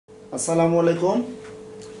আসসালামু আলাইকুম।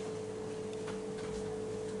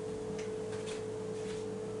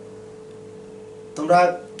 তোমরা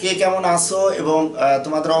কে কেমন আছো এবং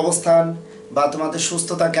তোমাদের অবস্থান বা তোমাদের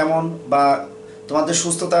সুস্থতা কেমন, বা তোমাদের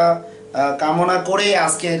সুস্থতা কামনা করে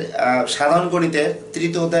আজকের সাধারণ গণিতের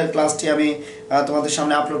তৃতীয় অধ্যায়ের ক্লাসটি আমি তোমাদের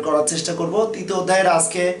সামনে আপলোড করার চেষ্টা করব। তৃতীয় অধ্যায়ের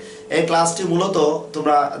আজকে এই ক্লাসটি মূলত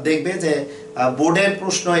তোমরা দেখবে যে বোর্ডের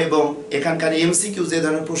প্রশ্ন এবং এখানকার এমসিকিউ যে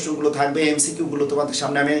ধরনের প্রশ্নগুলো থাকবে, এমসিকিউগুলো তোমাদের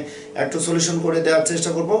সামনে আমি একটু সলিউশন করে দেওয়ার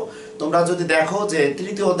চেষ্টা করব। তোমরা যদি দেখো যে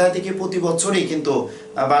তৃতীয় অধ্যায় থেকে প্রতি বছরই কিন্তু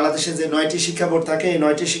বাংলাদেশে যে 9টি শিক্ষা বোর্ড থাকে, এই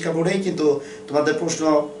 9টি শিক্ষা বোর্ডেই কিন্তু তোমাদের প্রশ্ন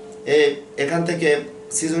এখান থেকে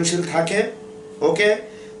সৃজনশীল থাকে। ওকে,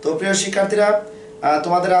 তো প্রিয় শিক্ষার্থীরা,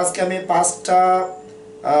 তোমাদের আজকে আমি 5টা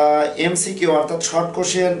এমসিকিউ অর্থাৎ শর্ট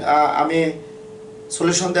কোশ্চেন আমি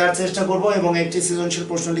সলিউশন দেওয়ার চেষ্টা করব এবং একটি সৃজনশীল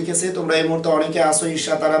প্রশ্ন লিখেছি। তোমরা এই মুহূর্তে অনেকে আসো,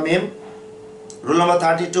 ঈশা তারা মেম, রোল নাম্বার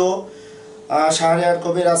 32, শাহরিয়ার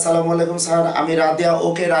কবির, আসসালামু আলাইকুম স্যার। আমি রাদিয়া।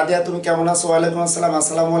 ওকে রাদিয়া, তুমি কেমন আছো? ওয়ালাইকুম আসসালাম।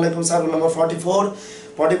 আসসালামু আলাইকুম স্যার। রোল নাম্বার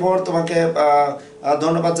 44 তোমাকে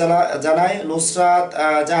ধন্যবাদ জানাই। নুসরাত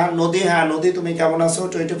জাহান নদী, হ্যাঁ নদী তুমি কেমন আছো?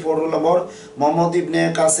 24 রোল নম্বর। মোহাম্মদ ইবনে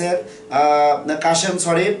কাসেম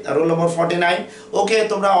রোল নম্বর 49। ওকে,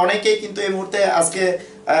 তোমরা অনেকেই কিন্তু এই মুহূর্তে আজকে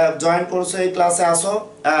জয়েন করছো, এই ক্লাসে আসো।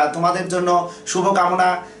 তোমাদের জন্য শুভকামনা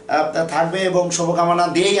থাকবে এবং শুভকামনা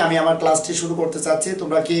দিয়েই আমি আমার ক্লাসটি শুরু করতে চাচ্ছি।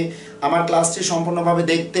 তোমরা কি আমার ক্লাসটি সম্পূর্ণভাবে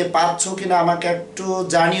দেখতে পাচ্ছ কিনা আমাকে একটু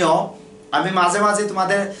জানিও। আমি মাঝে মাঝে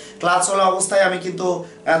তোমাদের ক্লাস চলা অবস্থায় আমি কিন্তু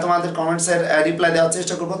তোমাদের কমেন্টসের রিপ্লাই দেওয়ার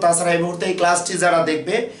চেষ্টা করব। তাছাড়া এই মুহূর্তে এই ক্লাসটি যারা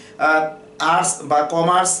দেখবে আর্টস বা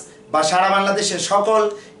কমার্স বা সারা বাংলাদেশের সকল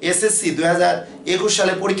এসএসসি 2021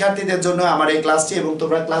 সালে পরীক্ষার্থীদের জন্য আমার এই ক্লাসটি, এবং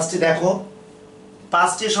তোমরা ক্লাসটি দেখো।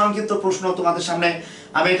 5টি সংক্ষিপ্ত প্রশ্ন তোমাদের সামনে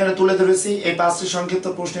আমি এখানে তুলে ধরেছি। এই 5টি সংক্ষিপ্ত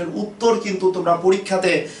প্রশ্নের উত্তর কিন্তু তোমরা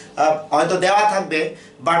পরীক্ষাতে হয়তো দেওয়া থাকবে,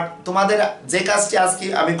 বাট তোমাদের যে কাজটি আজকে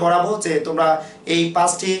আমি করাবো যে তোমরা এই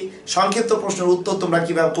 5টি সংক্ষিপ্ত প্রশ্নের উত্তর তোমরা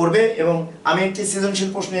কিভাবে করবে। এবং আমি একটি সৃজনশীল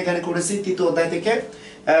প্রশ্ন এখানে করেছি তৃতীয় অধ্যায় থেকে,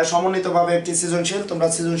 সমন্বিতভাবে একটি সৃজনশীল। তোমরা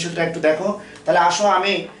সৃজনশীলটা একটু দেখো। তাহলে আসো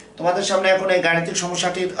আমি তোমাদের সামনে এখন এই গাণিতিক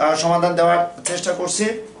সমস্যাটির সমাধান দেওয়ার চেষ্টা করছি।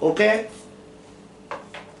 ওকে,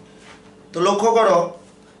 তো লক্ষ্য করো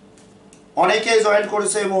অনেকেই জয়েন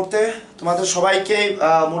করেছে এই মুহূর্তে, তোমাদের সবাইকে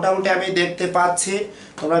মোটামুটি আমি দেখতে পাচ্ছি।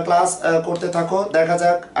 তোমরা ক্লাস করতে থাকো, দেখা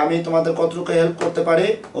যাক আমি তোমাদের কতটুকু হেল্প করতে পারি।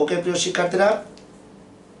 ওকে প্রিয় শিক্ষার্থীরা,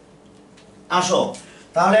 আসো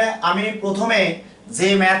তাহলে আমি প্রথমে যে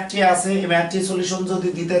ম্যাথটি আছে এই ম্যাথটি সলিউশন যদি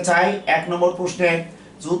দিতে চাই, 1 নম্বর প্রশ্নের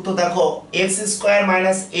যে উত্তর দেখো, x²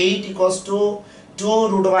 - 8 =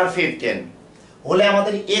 2√15 হলে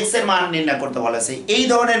আমাদের x এর মান নির্ণয় করতে বলেছে। এই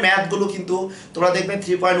ধরনের ম্যাথগুলো কিন্তু তোমরা দেখবে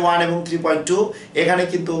 3.1 এবং 3.2 এখানে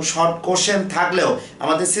কিন্তু শর্ট কোশ্চেন থাকলেও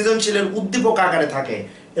আমাদের সৃজনশীলের উদ্দীপক আকারে থাকে।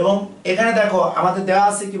 এবং এখানে দেখো আমাদের দেওয়া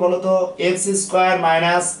আছে কি বলতো, x² -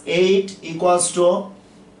 8 =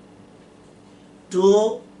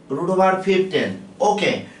 2√15।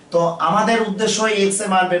 ওকে, তো আমাদের উদ্দেশ্য x এর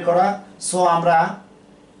মান বের করা। সো আমরা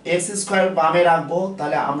x² বামে রাখবো,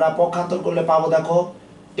 তাহলে আমরা পক্ষান্তর করলে পাবো দেখো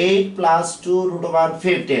 8 +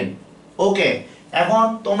 2√15। ওকে, এখন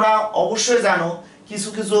তোমরা অবশ্যই জানো কিছু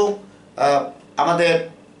কিছু আমাদের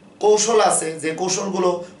কৌশল আছে, যে কৌশলগুলো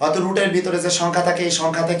হয়তো রুটের ভিতরে যে সংখ্যা থাকে এই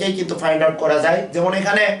সংখ্যা থেকেই কিন্তু ফাইন্ড আউট করা যায়। যেমন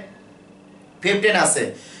এখানে 15 আছে,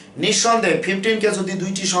 নিঃসন্দেহে 15 কে যদি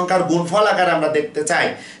দুইটি সংখ্যার গুণফল আকারে আমরা দেখতে চাই,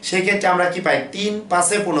 সেক্ষেত্রে আমরা কি পাই, 3 × 5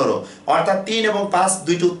 = 15, অর্থাৎ 3 এবং 5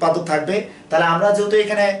 দুইটি উৎপাদক থাকবে। তাহলে আমরা যেহেতু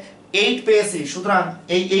এখানে 8 পেয়েছি, সুতরাং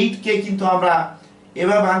এই 8 কে কিন্তু আমরা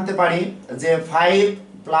এভাবে ভাঙতে পারি যে 5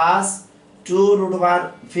 +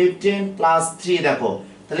 2√15 + 3। দেখো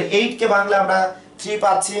তাহলে 8 কে ভাঙলে আমরা 3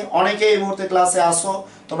 পাচ্ছি। অনেকে এই মুহূর্তে ক্লাসে আসো,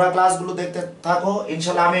 তোমরা ক্লাসগুলো দেখতে থাকো,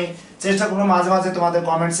 ইনশাআল্লাহ আমি চেষ্টা করব মাঝে মাঝে তোমাদের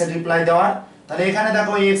কমেন্টসে রিপ্লাই দেওয়ার। তাহলে এখানে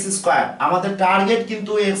দেখো x², আমাদের টার্গেট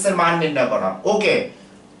কিন্তু x এর মান নির্ণয় করা। ওকে,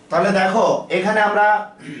 তাহলে দেখো এখানে আমরা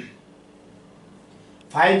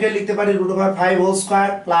 5 কে লিখতে পারি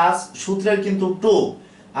 √5² প্লাস সূত্রের কিন্তু 2,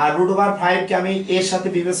 আর √5 কে আমি এর সাথে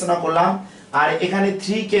বিবেচনা করলাম, আর এখানে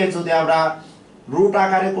 3 কে যদি আমরা রুট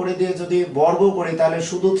আকারে করে দিয়ে যদি বর্গ করি তাহলে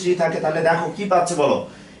শুধু 3 থাকে। তাহলে দেখো কি পাচ্ছে বলো,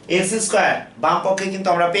 x² বাম পক্ষে কিন্তু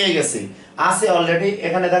আমরা পেয়ে গেছি, আছে অলরেডি।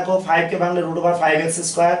 এখানে দেখো 5 কে ভাঙলে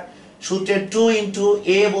 √5x², সূত্রের 2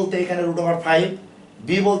 × a বলতে এখানে √5, b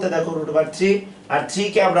বলতে দেখো √3, আর 3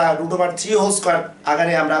 কে আমরা √3²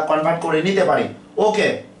 আকারে আমরা কনভার্ট করে নিতে পারি। ওকে,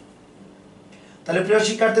 তাহলে প্রিয়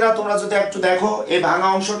শিক্ষার্থীরা তোমরা যদি একটু দেখো এই ভাঙা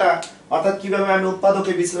অংশটা, অর্থাৎ কিভাবে আমি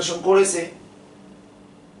উৎপাদকে বিশ্লেষণ করেছি।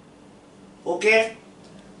 ওকে,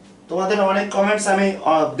 তোমাদের অনেক কমেন্টস আমি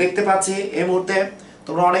দেখতে পাচ্ছি এই মুহূর্তে,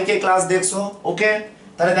 তোমরা অনেকেই ক্লাস দেখছো। ওকে,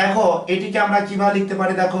 তাহলে দেখো এটিকে আমরা কিভাবে লিখতে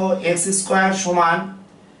পারি, দেখো x²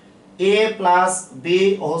 = a plus B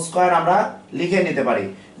whole square আমরা লিখে নিতে পারি।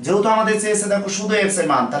 যেহেতু আমাদের চেয়েছে দেখো শুধু x এর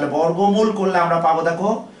মান, তাহলে বর্গমূল করলে আমরা পাবো দেখো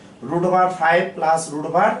 √5 প্লাস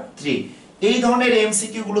 √3। এই ধরনের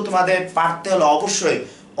এমসিকিউ গুলো তোমাদের পারতে হলে অবশ্যই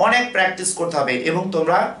অনেক প্র্যাকটিস করতে হবে এবং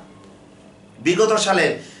তোমরা বিগত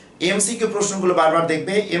সালের এমসিকিউ প্রশ্নগুলো বারবার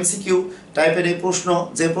দেখবে। এমসিকিউ টাইপের এই প্রশ্ন,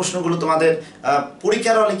 যে প্রশ্নগুলো তোমাদের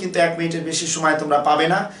পরীক্ষার হলে কিন্তু 1 মিনিটের বেশি সময় তোমরা পাবে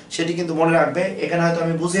না, সেটি কিন্তু মনে রাখবে। এখানে হয়তো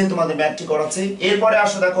আমি বুঝিয়ে তোমাদের ম্যাথটি করাচ্ছি। এরপরে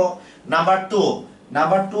আসো দেখো নাম্বার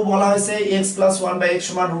 2 বলা হয়েছে x + 1/x =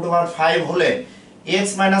 √5 হলে x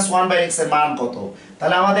 - 1/x এর মান কত।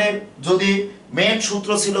 তাহলে আমাদের যদি মেইন সূত্র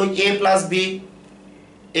ছিল a + b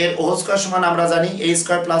এর হোল স্কয়ার সমান আমরা জানি a² +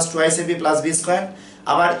 2ab + b²।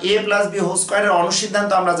 আবার a + b হোল স্কয়ারের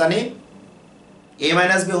অনুসিদ্ধান্ত আমরা জানি a -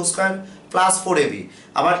 b whole square + 4ab।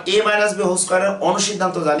 আবার a - b হোল স্কয়ারের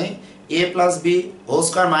অনুসিদ্ধান্ত জানি a + b whole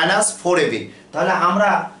square - 4ab। তাহলে আমরা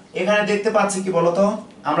এখানে দেখতে পাচ্ছি কি বলতো,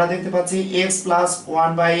 আমরা দেখতে পাচ্ছি x +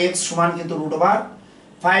 1/x সমান কিন্তু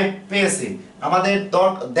 √5 পেয়েছি। আমাদের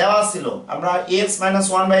দেওয়া ছিল আমরা x -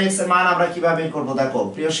 1/x এর মান আমরা কিভাবে বের করব দেখো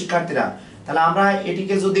প্রিয় শিক্ষার্থীরা। তাহলে আমরা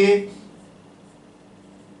এটিকে যদি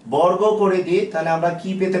বর্গ করে দিই তাহলে আমরা কি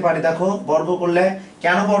পেতে পারি দেখো। বর্গ করলে,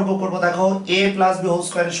 কেন বর্গ করব দেখো, a + b হোল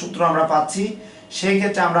স্কয়ারের সূত্র আমরা পাচ্ছি। সেই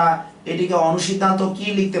ক্ষেত্রে আমরা এটিকে অনুসিদ্ধান্ত কি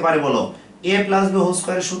লিখতে পারি বলো, a + b হোল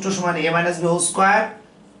স্কয়ারের সূত্র সমান a - b whole square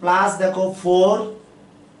plus দেখো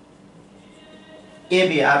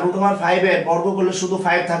 4ab। আর √5 এর বর্গ করলে শুধু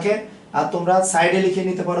 5 থাকে, আর তোমরা সাইডে লিখে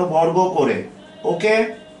নিতে পারো বর্গ করে। ওকে,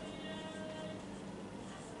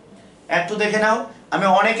 একটু দেখে নাও। আমি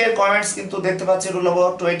অনেকের কমেন্টস কিন্তু দেখতে পাচ্ছি রুল নম্বর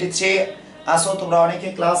 23 আসো, তোমরা অনেকে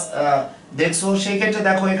ক্লাস দেখছো। সেই ক্ষেত্রে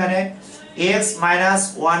দেখো এখানে x -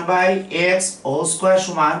 1/x হোল স্কয়ার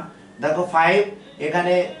সমান দেখো 5,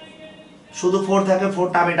 এখানে শুধু 4 থাকে,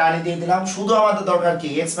 4টা আমি ডানে দিয়ে দিলাম। শুধু আমাদের দরকার কি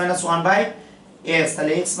x - 1/x।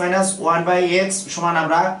 তাহলে x - 1/x সমান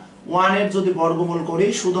আমরা 1 এর যদি বর্গমূল করি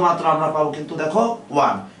শুধুমাত্র আমরা পাবো কিন্তু দেখো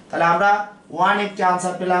 1। তাহলে আমরা 1 একটি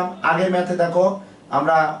आंसर পেলাম। আগের ম্যাথে দেখো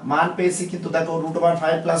আমরা মান পেয়েছি কিন্তু দেখো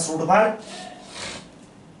 √5 + √3।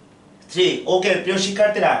 ওকে প্রিয়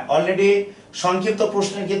শিক্ষার্থীরা, অলরেডি সংক্ষিপ্ত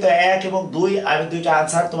প্রশ্নের কিন্তু 1 এবং 2 আমি দুইটা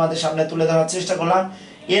आंसर তোমাদের সামনে তুলে ধরার চেষ্টা করলাম।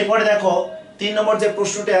 এরপরে দেখো 3 নম্বর যে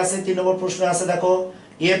প্রশ্নটি আছে, 3 নম্বর প্রশ্ন আছে দেখো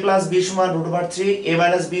a + b = √3, a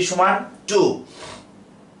 - b = 2।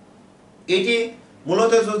 এটি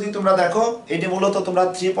মূলত যদি তোমরা দেখো, এটি মূলত তোমরা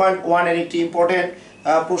 3.1 এর একটি ইম্পর্টেন্ট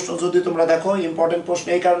প্রশ্ন যদি তোমরা দেখো। ইম্পর্টেন্ট প্রশ্ন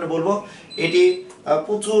এই কারণে বলবো, এটি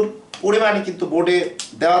প্রচুর পরিমাণে কিন্তু বোর্ডে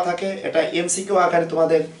দেওয়া থাকে। এটা এমসিকিউ আকারে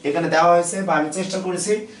তোমাদের এখানে দেওয়া হয়েছে বা আমি চেষ্টা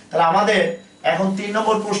করেছি। তাহলে আমাদের এখন 3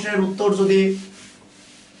 নম্বর প্রশ্নের উত্তর যদি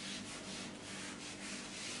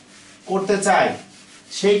করতে চাই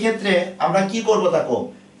সেই ক্ষেত্রে আমরা কি করব দেখো।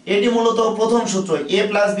 এটি মূলত প্রথম সূত্র a +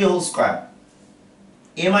 b whole square,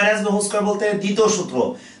 a - b whole square বলতে দ্বিতীয় সূত্র।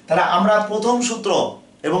 তাহলে আমরা প্রথম সূত্র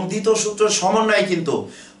এবং দ্বিতীয় সূত্রের সমন্বয়ে কিন্তু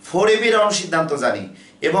 4ab এর অনুসিদ্ধান্ত জানি,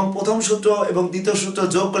 এবং প্রথম সূত্র এবং দ্বিতীয় সূত্র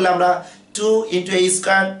যোগ করলে আমরা 2 × a²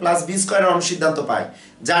 + b² এর অনুসিদ্ধান্ত পাই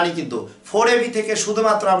জানি। কিন্তু 4ab থেকে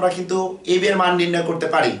শুধুমাত্র আমরা কিন্তু ab এর মান নির্ণয় করতে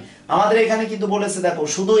পারি। আমাদের এখানে কিন্তু বলেছে দেখো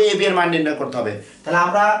শুধু ab এর মান নির্ণয় করতে হবে। তাহলে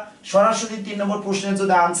আমরা সরাসরি 3 নম্বর প্রশ্নের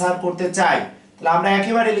যদি आंसर করতে চাই তাহলে আমরা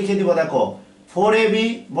একেবারে লিখে দিব দেখো 4ab,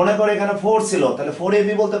 মনে করে এখানে 4 ছিল, তাহলে 4ab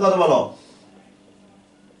বলতে কত বলো,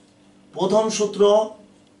 প্রথম সূত্র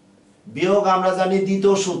বিয়োগ আমরা জানি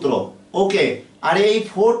দ্বিতীয় সূত্র। ওকে, আর এই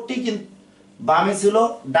 4টি কিন্তু বামে ছিল,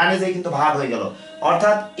 ডানে যে কিন্তু ভাগ হয়ে গেল।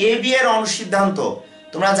 অর্থাৎ ab এর অনুসিদ্ধান্ত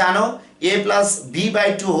তোমরা জানো a +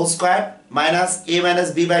 b/2 whole square minus a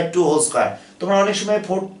 - b/2 whole square. তোমরা অনেক সময়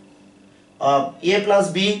a +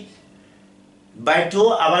 b/2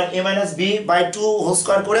 আবার a - b/2 হোল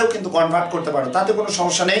স্কয়ার করেও কিন্তু কনভার্ট করতে পারো, তাতে কোনো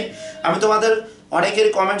সমস্যা নেই। আমি তোমাদের অনেকের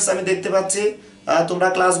কমেন্টস আমি দেখতে পাচ্ছি, তোমরা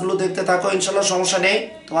ক্লাসগুলো দেখতে থাকো, ইনশাআল্লাহ সমস্যা নেই।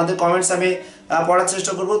 তোমাদের কমেন্টস আমি পড়ার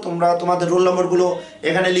চেষ্টা করব। তোমরা তোমাদের রোল নম্বরগুলো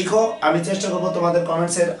এখানে লিখো, আমি চেষ্টা করব তোমাদের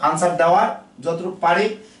কমেন্টসের आंसर দেওয়ার যতটুকু পারি।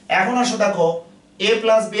 এখন আসো দেখো a +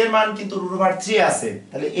 b এর মান কিন্তু √3 আছে।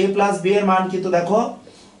 তাহলে a + b এর মান কিন্তু দেখো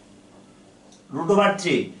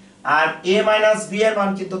 √3, আর a - b এর মান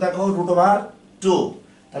কিন্তু দেখো √2।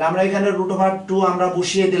 তাহলে আমরা এখানে √2 আমরা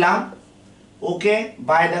বসিয়ে দিলাম। ওকে,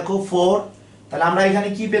 বাই দেখো 4। তাহলে আমরা এখানে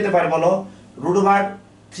কি পেতে পারি বলো,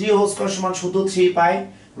 √3 হোল স্কয়ার সমান শুধু 3 পাই,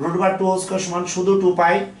 √2 হোল স্কয়ার সমান শুধু 2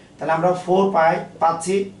 পাই। তাহলে আমরা 4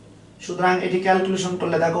 পাচ্ছি। সুতরাং এটি ক্যালকুলেশন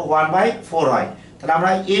করলে দেখো 1/4 হয়। তাহলে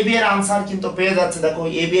আমরা ab এর आंसर কিন্তু পেয়ে যাচ্ছে দেখো,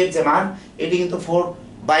 ab এর যে মান এটি কিন্তু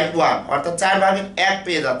 4/1 অর্থাৎ 4/1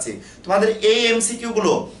 পেয়ে যাচ্ছে। তোমাদের এই এমসিকিউ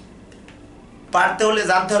গুলো পারতে হলে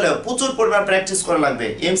জানতে হলে প্রচুর পরিমাণ প্র্যাকটিস করা লাগবে।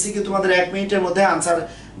 এমসিকিউ তোমাদের 1 মিনিটের মধ্যে आंसर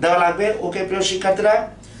দেওয়া লাগবে। ওকে প্রিয় শিক্ষার্থীরা,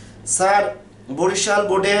 স্যার বরিশাল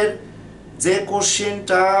বোর্ডের যে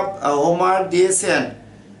কোশ্চেনটা হোমওয়ার্ক দিয়েছেন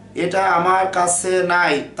এটা আমার কাছে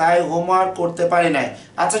নাই, তাই হোমওয়ার্ক করতে পারি নাই।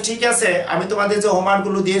 আচ্ছা ঠিক আছে, আমি তোমাদের যে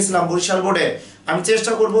হোমওয়ার্কগুলো দিয়েছিলাম বরিশাল বোর্ডে, আমি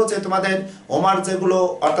চেষ্টা করব যে তোমাদের হোমওয়ার্ক যেগুলো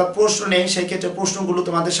অর্থাৎ প্রশ্ন নেই সেই ক্ষেত্রে প্রশ্নগুলো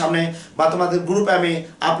তোমাদের সামনে বা তোমাদের গ্রুপে আমি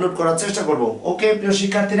আপলোড করার চেষ্টা করব। ওকে প্রিয়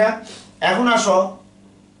শিক্ষার্থীরা, এখন আসো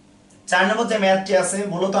 4 নম্বর যে ম্যাথটি আছে,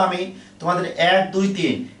 মূলত আমি তোমাদের 1 2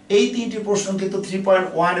 3 এই তিনটি প্রশ্ন কিন্তু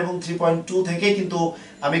 3.1 এবং 3.2 থেকে কিন্তু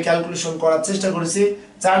আমি ক্যালকুলেশন করার চেষ্টা করেছি।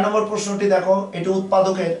 4 নম্বর প্রশ্নটি দেখো, এটা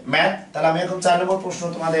উৎপাদকের ম্যাথ। তাহলে আমি এখন 4 নম্বর প্রশ্ন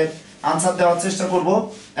তোমাদের আনসার দেওয়ার চেষ্টা করব।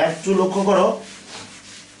 একটু লক্ষ্য করো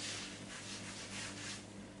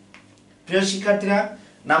প্রিয় শিক্ষার্থীরা,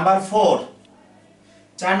 নাম্বার 4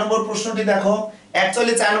 4 নম্বর প্রশ্নটি দেখো।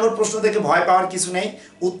 অ্যাকচুয়ালি 4 নম্বর প্রশ্ন থেকে ভয় পাওয়ার কিছু নেই।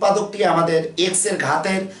 উৎপাদকটি আমাদের x এর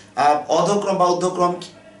ঘাতের অধক্রম বা ঊর্ধ্বক্রম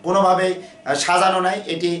কোনোভাবে সাজানো নাই,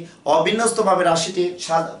 এটি অবিন্যস্তভাবে রাশিটি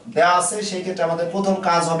দেওয়া আছে। সেই ক্ষেত্রে আমাদের প্রথম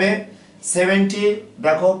কাজ হবে 70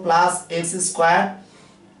 দেখো plus x square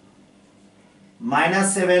minus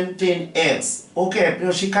 17x। ওকে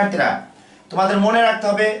প্রিয় শিক্ষার্থীরা, তোমাদের মনে রাখতে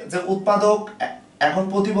হবে যে উৎপাদক এখন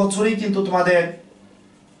প্রতি বছরই কিন্তু তোমাদের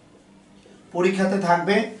পরীক্ষাতে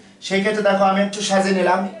থাকবে। সেই ক্ষেত্রে দেখো আমি একটু সাজিয়ে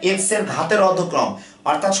নিলাম x এর ঘাতের অর্ধক্রম,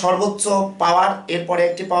 অর্থাৎ সর্বোচ্চ পাওয়ার, এরপরে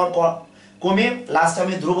একটি পাওয়ার কমে লাস্ট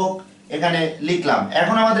আমি ধ্রুবক এখানে লিখলাম।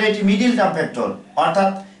 এখন আমাদের এটি মিডল টার্ম ফ্যাক্টর, অর্থাৎ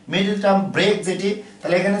মিডল টার্ম ব্রেক যেটি,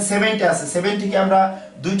 তাহলে এখানে 70 আছে। 70 কে আমরা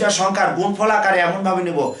দুইটা সংখ্যার গুণফল আকারে এমন ভাবে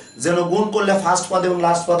নেব যেন গুণ করলে ফার্স্ট পদ এবং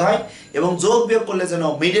লাস্ট পদ হয়, এবং যোগ বিয়োগ করলে যেন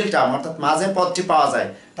মিডল টার্ম অর্থাৎ মাঝের পদটি পাওয়া যায়।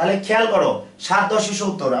 তাহলে খেয়াল করো 7 10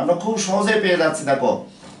 70 আমরা খুব সহজেই পেয়ে যাচ্ছি। দেখো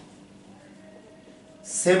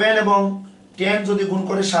 7 এবং 10 যদি গুণ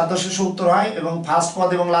করে 7 10 70 হয়, এবং ফার্স্ট পদ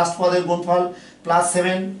এবং লাস্ট পদের গুণফল প্লাস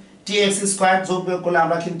 7tx স্কয়ার যোগ বিয়োগ করলে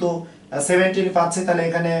আমরা কিন্তু 17 পাচ্ছি। তাহলে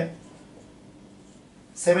এখানে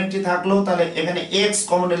 70 থাকলো, তাহলে এখানে x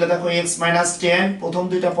কমন নিলে দেখো x - 10 প্রথম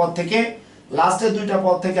দুইটা পদ থেকে, লাস্টের দুইটা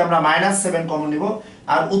পদ থেকে আমরা -7 কমন নিব।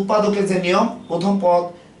 আর উৎপাদকের যে নিয়ম, প্রথম পদ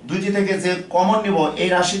দুইটি থেকে যে কমন নিব এই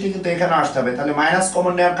রাশিটি কিন্তু এখানে আসতে হবে। তাহলে মাইনাস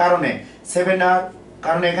কমন নেওয়ার কারণে 7 আর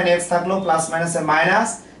কারণে এখানে x থাকলো প্লাস মাইনাসে মাইনাস,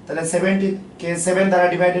 তাহলে 70 কে 7 দ্বারা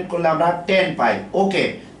ডিভাইডেড করলে আমরা 10 পাই। ওকে,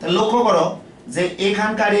 তাহলে লক্ষ্য করো যে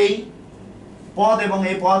এখানকার এই পদ এবং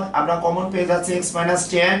এই পদ আমরা কমন পেয়ে যাচ্ছি x -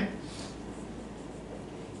 10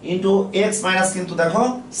 ইনটু x মাইনাস কিন্তু দেখো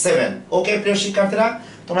 7। ওকে প্রিয় শিক্ষার্থীরা,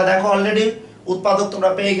 তোমরা দেখো অলরেডি উৎপাদক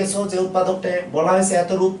তোমরা পেয়ে গেছো। যে উৎপাদকটা বলা হয়েছে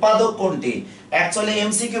এত উৎপাদক কোনটি, অ্যাকচুয়ালি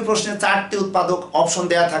এমসিকিউ প্রশ্নে 4টি উৎপাদক অপশন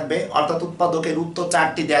দেয়া থাকবে, অর্থাৎ উৎপাদকের উত্তর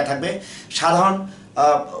 4টি দেয়া থাকবে। সাধারণ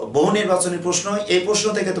বহু নির্বাচনী প্রশ্ন, এই প্রশ্ন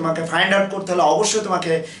থেকে তোমাকে ফাইন্ড আউট করতে হলে অবশ্যই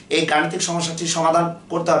তোমাকে এই গাণিতিক সমস্যাটি সমাধান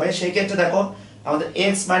করতে হবে। সেই ক্ষেত্রে দেখো আমাদের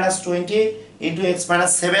x - 20 ইনটু x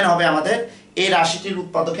 - 7 হবে আমাদের এই রাশিটির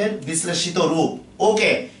উৎপাদকের বিশ্লেষিত রূপ।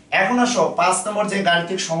 ওকে, এখন আসো 5 নম্বর যে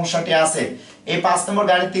গাণিতিক সমস্যাটি আছে, এই 5 নম্বর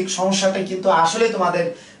গাণিতিক সমস্যাটা কিন্তু আসলে তোমাদের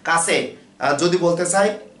কাছে যদি বলতে চাই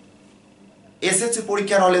এসএসসি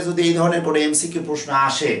পরীক্ষার হলে যদি এই ধরনের কোনো এমসিকিউ প্রশ্ন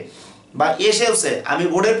আসে বা এসেওছে, আমি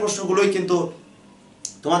বোর্ডের প্রশ্নগুলোই কিন্তু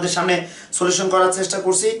তোমাদের সামনে সলিউশন করার চেষ্টা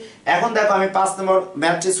করছি। এখন দেখো আমি 5 নম্বর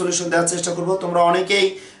ম্যাথটি সলিউশন দেওয়ার চেষ্টা করব। তোমরা অনেকেই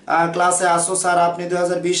ক্লাসে আসো স্যার আপনি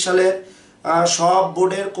 2020 সালের সব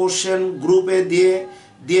বোর্ডের কোশ্চেন গ্রুপে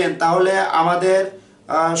দিয়েন, তাহলে আমাদের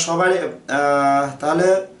সবাই তাহলে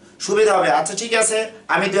সুবিধা হবে। আচ্ছা ঠিক আছে,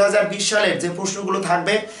 আমি 2020 সালের যে প্রশ্নগুলো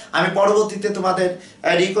থাকবে আমি পরবর্তীতে তোমাদের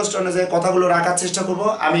রিকোয়েস্ট অনুযায়ী কথাগুলো রাখার চেষ্টা করব,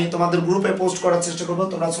 আমি তোমাদের গ্রুপে পোস্ট করার চেষ্টা করব,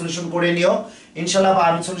 তোমরা সলিউশন করে নিও ইনশাআল্লাহ, বা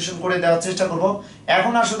আমি সলিউশন করে দেওয়ার চেষ্টা করব।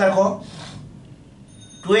 এখন আসো দেখো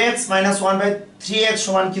 2x - 1/3x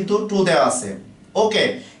সমান কিন্তু 2 দেওয়া আছে। ওকে,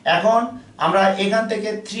 এখন আমরা এখান থেকে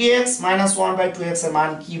 3x - 1/2x এর মান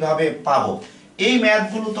কিভাবে পাবো, এই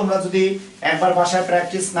ম্যাথগুলো তোমরা যদি একবার বাসায়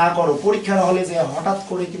প্র্যাকটিস না করো পরীক্ষার হলে যে হঠাৎ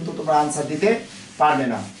করে কিন্তু তোমরা আনসার দিতে পারবে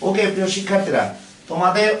না। ওকে প্রিয় শিক্ষার্থীরা,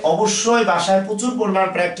 তোমাদের অবশ্যই বাসায় প্রচুর পরিমাণ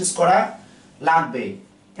প্র্যাকটিস করা লাগবে।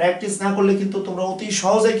 প্র্যাকটিস না করলে কিন্তু তোমরা অতি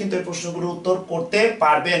সহজেই কিন্তু এই প্রশ্নগুলোর উত্তর করতে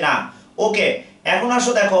পারবে না। ওকে, এখন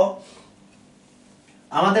আসো দেখো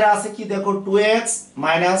আমাদের আছে কি, দেখো 2x -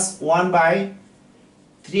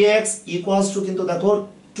 1/3x ইকুয়ালস টু কিন্তু দেখো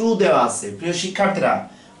 2 দেওয়া আছে। প্রিয় শিক্ষার্থীরা,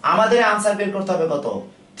 আমাদের আনসার বের করতে হবে কত,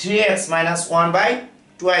 3x -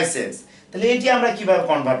 1/2x। তাহলে এটি আমরা কিভাবে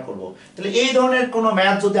কনভার্ট করব, তাহলে এই ধরনের কোনো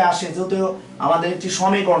ম্যাথ যদি আসে, যদিও আমাদের একটি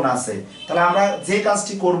সমীকরণ আছে, তাহলে আমরা যে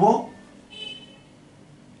কাজটি করব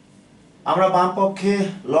আমরা বাম পক্ষে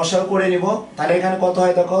লসাগু করে নিব। তাহলে এখানে কত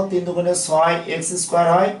হয় দেখো 3 দুগুণে 6x স্কয়ার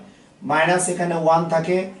হয়, মাইনাস এখানে 1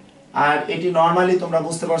 থাকে, আর এটি নরমালি তোমরা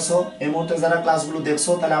বুঝতে পারছো এই মুহূর্তে যারা ক্লাসগুলো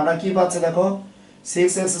দেখছো। তাহলে আমরা কি পাচ্ছি দেখো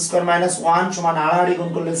 6x স্কয়ার মাইনাস 1 সমান 8 গুণ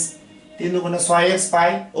করলে 3 দুগুণে 6x পাই।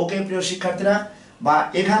 ওকে প্রিয় শিক্ষার্থীরা, বা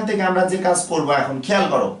এখান থেকে আমরা যে কাজ করব এখন খেয়াল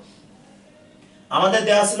করো আমাদের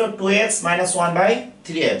দেওয়া ছিল 2x -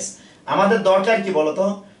 1/3x। আমাদের দরকার কি বলতো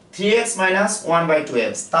 3x -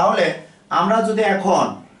 1/2x। তাহলে আমরা যদি এখন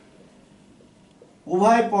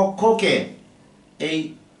উভয় পক্ষকে এই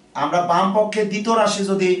আমরা বাম পক্ষে দ্বিতীয় রাশি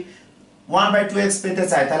যদি 1/2x পেতে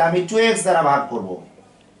চাই তাহলে আমি 2x দ্বারা ভাগ করব।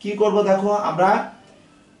 কি করব দেখো আমরা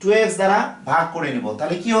 2x দ্বারা ভাগ করে নিব।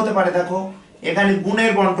 তাহলে কি হতে পারে দেখো এখানে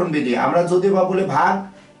গুণের বন্টন বিধি, আমরা যদি বা বলে ভাগ,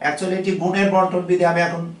 অ্যাকচুয়ালি এটি গুণের বন্টন বিধি আমি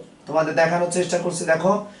এখন তোমাদের দেখানোর চেষ্টা করছি।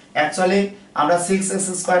 দেখো অ্যাকচুয়ালি আমরা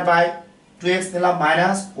 6x² 2x নিলাম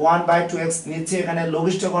 -1/2x নিচে, এখানে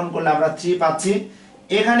লঘিষ্ঠ গণ করলে আমরা 3 পাচ্ছি।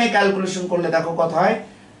 এখানে ক্যালকুলেশন করলে দেখো কত হয়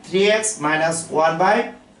 3x -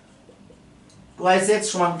 1/2x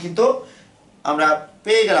সমান কিন্তু আমরা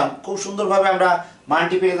পেয়ে গেলাম। খুব সুন্দরভাবে আমরা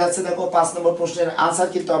মানটি পেয়ে যাচ্ছি। দেখো 5 নম্বর প্রশ্নের आंसर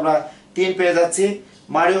কিন্তু আমরা 3 পেয়ে যাচ্ছি।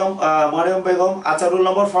 মারিয়ম বেগম, আচ্ছা রোল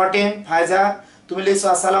নম্বর 14 ফায়জা, তুমি লিখছো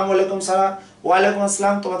আসসালামু আলাইকুম স্যার। ওয়ালাইকুম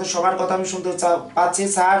আসসালাম। তোমাদের সবার কথা আমি শুনতে পাচ্ছি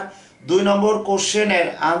স্যার। 2 নম্বর কোশ্চেনের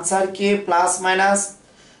आंसर কি প্লাস মাইনাস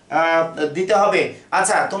দিতে হবে?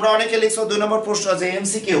 আচ্ছা তোমরা অনেকে লিখছো 2 নম্বর প্রশ্ন যে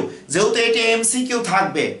এমসিকিউ, যেহেতু এটি এমসিকিউ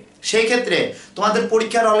থাকবে সেই ক্ষেত্রে তোমাদের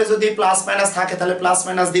পরীক্ষার হলে যদি প্লাস মাইনাস থাকে তাহলে প্লাস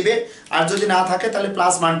মাইনাস দিবে, আর যদি না থাকে তাহলে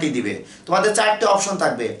প্লাস মানটি দিবে। তোমাদের 4টি অপশন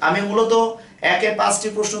থাকবে। আমি মূলত 1-এর 5টি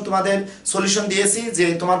প্রশ্ন তোমাদের সলিউশন দিয়েছি, যে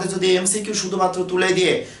তোমাদের যদি এমসিকিউ শুধুমাত্র তুলে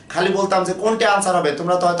দিয়ে খালি বলতাম যে কোনটা आंसर হবে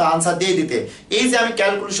তোমরা তো হয়তো आंसर দিয়ে দিতে। এই যে আমি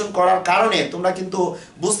ক্যালকুলেশন করার কারণে তোমরা কিন্তু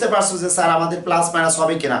বুঝতে পারছো যে স্যার আমাদের প্লাস মাইনাস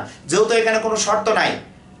হবে কিনা। যেহেতু এখানে কোনো শর্ত নাই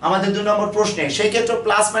আমাদের 2 নম্বর প্রশ্নে, সেই ক্ষেত্রে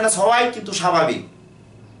প্লাস মাইনাস হওয়াই কিন্তু স্বাভাবিক।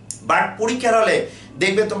 বাট পরীক্ষার হলে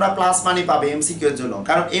দেখবে তোমরা প্লাস মানই পাবে এমসিকিউ এর জন্য,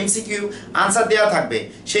 কারণ এমসিকিউ आंसर দেওয়া থাকবে।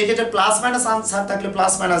 সেই ক্ষেত্রে প্লাস মাইনাস आंसर থাকলে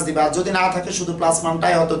প্লাস মাইনাস দিবে, আর যদি না থাকে শুধু প্লাস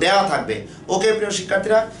মানটাই হয়তো দেওয়া থাকবে। ওকে প্রিয়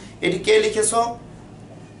শিক্ষার্থীরা, এটি কে লিখেছো?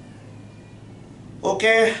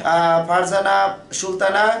 ওকে ফারজানা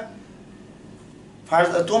সুলতানা,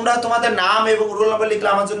 তোমরা তোমাদের নাম এবং রোল নাম্বার লিখলে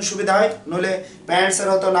আমার জন্য সুবিধা হয়, নইলে প্যারেন্টসের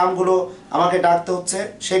হয়তো নামগুলো আমাকে ডাকতে হচ্ছে।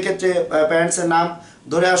 সেই ক্ষেত্রে প্যারেন্টসের নাম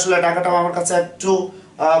ধরে আসলে ডাকাটাও আমার কাছে একটু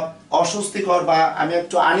অস্বস্তিকর বা আমি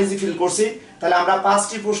একটু আনইজি ফিল করছি। তাহলে আমরা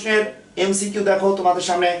 5টি প্রশ্নের এমসিকিউ দেখো তোমাদের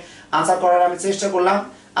সামনে आंसर করার আমি চেষ্টা করলাম।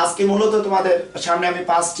 আজকে মূলত তোমাদের সামনে আমি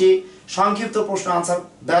 5টি সংক্ষিপ্ত প্রশ্ন आंसर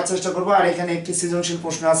দেওয়ার চেষ্টা করব, আর এখানে একটি সৃজনশীল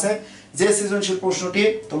প্রশ্ন আছে। যে সৃজনশীল প্রশ্নটি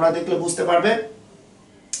তোমরা দেখলে বুঝতে পারবে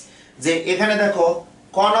যে এখানে দেখো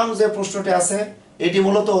ক নং যে প্রশ্নটি আছে এটি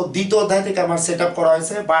মূলত দ্বিতীয় অধ্যায় থেকে আমার সেটআপ করা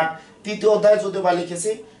হয়েছে, বাট তৃতীয় অধ্যায় যদি বা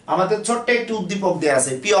লিখেছি আমাদের ছোট্ট একটি উদ্দীপক দেয়া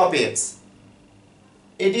আছে p of x।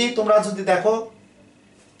 এটি তোমরা যদি দেখো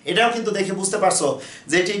এটাও কিন্তু দেখে বুঝতে পারছো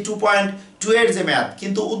যে এটি 2.2 এর যে ম্যাথ,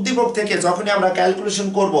 কিন্তু উদ্দীপক থেকে যখনই আমরা ক্যালকুলেশন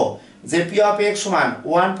করব যে p of x সমান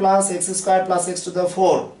 1 + x² +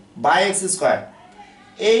 x⁴/x²,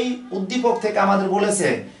 এই উদ্দীপক থেকে আমাদের বলেছে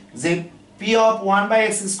যে p of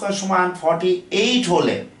 1/x² সমান 48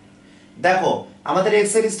 হলে দেখো আমাদের x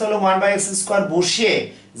এর স্থলে 1/x² বসিয়ে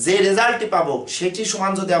যে রেজাল্টটি পাবো সেটি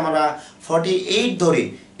সমান যদি আমরা 48 ধরি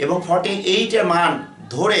এবং 48 এর মান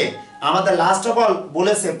ধরে আমাদের লাস্ট অফ অল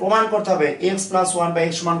বলেছে প্রমাণ করতে হবে x +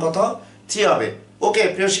 1/x সমান কত 3 হবে। ওকে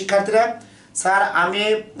প্রিয় শিক্ষার্থীরা, স্যার আমি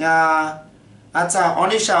আচ্ছা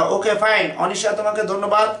অনিশা, ওকে ফাইন অনিশা, তোমাকে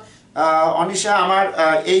ধন্যবাদ। অনিশা আমার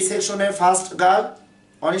এই সেকশনের ফার্স্ট গার্ল।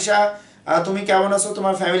 অনিশা তুমি কেমন আছো,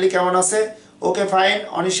 তোমার ফ্যামিলি কেমন আছে? ওকে ফাইন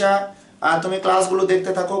অনিশা, তুমি ক্লাসগুলো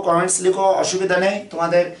দেখতে থাকো, কমেন্টস লিখো, অসুবিধা নেই।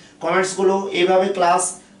 তোমাদের কমেন্টসগুলো এইভাবে ক্লাস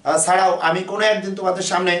ছাড়াও আমি কোনো একদিন তোমাদের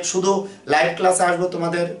সামনে শুধু লাইভ ক্লাসে আসবো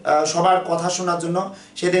তোমাদের সবার কথা শোনার জন্য,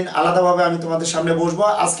 সেদিন আলাদাভাবে আমি তোমাদের সামনে বসবো।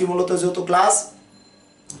 আজকে মূলত যেহেতু ক্লাস,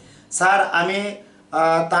 স্যার আমি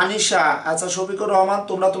তানিশা, আচ্ছা শফিকুর রহমান,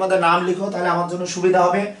 তোমরা তোমাদের নাম লিখো তাহলে আমার জন্য সুবিধা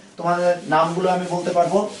হবে, তোমাদের নামগুলো আমি বলতে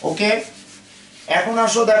পারবো। ওকে এখন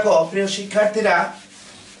আসো দেখো প্রিয় শিক্ষার্থীরা,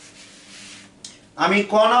 আমি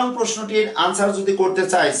ক নং প্রশ্নটির आंसर যদি করতে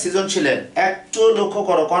চাই সৃজনশীলের, একটু লক্ষ্য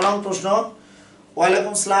করো ক নং প্রশ্ন।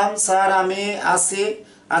 ওয়ালাইকুম আসসালাম স্যার আমি আছি।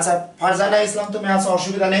 আচ্ছা ফারজানা ইসলাম তুমি আছো,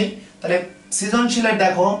 অসুবিধা নেই। তাহলে সৃজনশীলের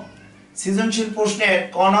দেখো সৃজনশীল প্রশ্নের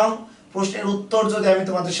ক নং প্রশ্নের উত্তর যদি আমি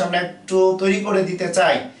তোমাদের সামনে একটু তৈরি করে দিতে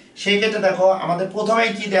চাই, সেই ক্ষেত্রে দেখো আমাদের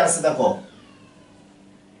প্রথমেই কি দেয়া আছে, দেখো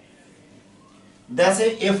দেয়া আছে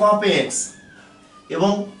f of x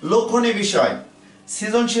এবং লক্ষণীয় বিষয়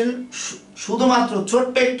সৃজনশীল শুধুমাত্র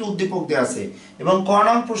ছোট্ট একটি উদ্দীপক দেয়া আছে এবং ক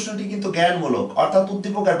নং প্রশ্নটি কিন্তু জ্ঞানমূলক অর্থাৎ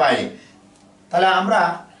উদ্দীপকের বাইরে। তাহলে আমরা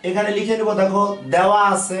এখানে লিখে নেব, দেখো দেওয়া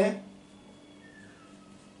আছে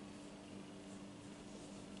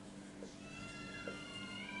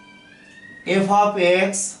f of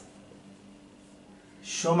x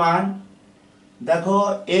সমান দেখো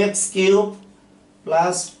x³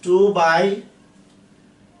 +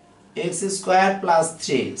 2/x² +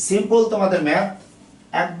 3। সিম্পল তোমাদের ম্যাথ,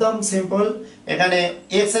 একদম সিম্পল, এখানে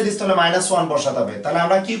x এর স্থলে -1 বসাতে হবে। তাহলে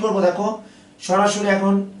আমরা কি করব দেখো, সরাসরি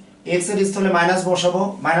এখন x এর স্থলে মাইনাস বসাবো।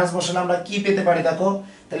 মাইনাস বসালে আমরা কি পেতে পারি দেখো,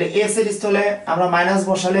 তাহলে x এর স্থলে আমরা মাইনাস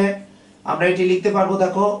বসালে আমরা এটি লিখতে পারবো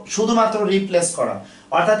দেখো শুধুমাত্র রিপ্লেস করা,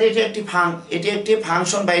 অর্থাৎ এটি একটি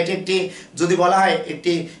ফাংশন বা এটি একটি যদি বলা হয়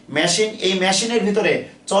একটি মেশিন, এই মেশিনের ভিতরে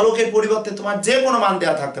চলকের পরিবর্তে তোমার যে কোনো মান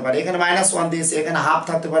দেওয়া থাকতে পারে, এখানে -1 দিয়েছে, এখানে হাফ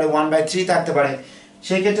থাকতে পারে, 1/3 থাকতে পারে,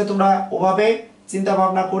 সেই ক্ষেত্রে তোমরা ওভাবে চিন্তা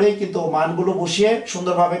ভাবনা করে কিন্তু মানগুলো বসিয়ে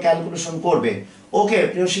সুন্দরভাবে ক্যালকুলেশন করবে। ওকে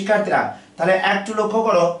প্রিয় শিক্ষার্থীরা, তাহলে একটু লক্ষ্য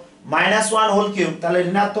করো, -1 হোল কিউব, তাহলে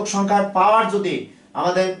ঋণাত্মক সংখ্যার পাওয়ার যদি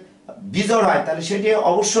আমাদের বিজোড় হয় তাহলে সেটি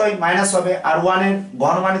অবশ্যই মাইনাস হবে, আর 1 এর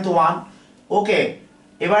ঘন মানে তো 1। ওকে,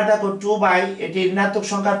 এবার দেখো 2 বাই, এটি ঋণাত্মক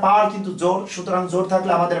সংখ্যার পাওয়ার কিন্তু জোড়, সুতরাং জোড়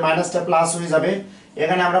থাকলে আমাদের মাইনাসটা প্লাস হয়ে যাবে।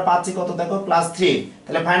 এখানে আমরা পাচ্ছি কত দেখো, +3,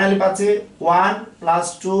 তাহলে ফাইনালি পাচ্ছি 1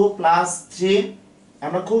 + 2 + 3,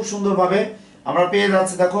 আমরা খুব সুন্দরভাবে আমরা পেয়ে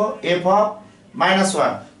যাচ্ছি দেখো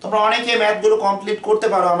f(-1)। তোমরা অনেকে ম্যাথগুলো কমপ্লিট করতে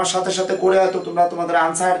পারো, আমার সাথে সাথে করে হয়তো তোমরা তোমাদের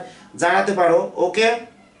আনসার জানাতে পারো। ওকে,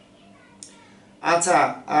 আচ্ছা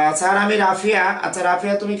স্যার আমি রাফিয়া। আচ্ছা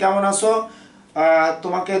রাফিয়া তুমি কেমন আছো?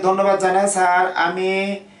 তোমাকে ধন্যবাদ জানাই। স্যার আমি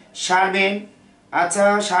শারমিন। আচ্ছা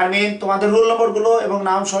শারমিন, তোমাদের রোল নম্বরগুলো এবং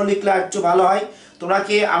নাম সহ লিখলে একটু ভালো হয়। তোমরা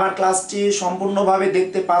কি আমার ক্লাসটি সম্পূর্ণভাবে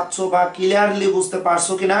দেখতে পাচ্ছ বা ক্লিয়ারলি বুঝতে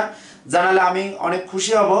পারছো কিনা জানালে আমি অনেক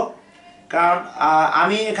খুশি হব, কারণ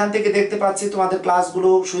আমি এখান থেকে দেখতে পাচ্ছি তোমাদের ক্লাসগুলো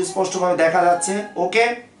সুস্পষ্টভাবে দেখা যাচ্ছে। ওকে,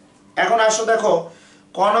 এখন আসো দেখো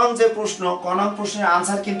ক নং যে প্রশ্ন, ক নং প্রশ্নের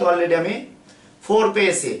আনসার কিন্তু অলরেডি আমি 4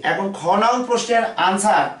 পেয়েছি। এখন খ নং প্রশ্নের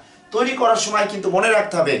আনসার তৈরি করার সময় কিন্তু মনে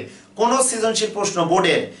রাখতে হবে, কোনো সৃজনশীল প্রশ্ন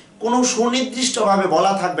বোর্ডের কোনো সুনির্দিষ্টভাবে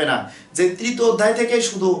বলা থাকবে না যে তৃতীয় অধ্যায় থেকে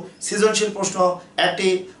শুধু সৃজনশীল প্রশ্ন একটি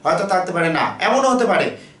হয়তো থাকতে পারে, না এমনও হতে পারে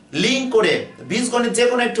লিঙ্ক করে বীজগণিত যে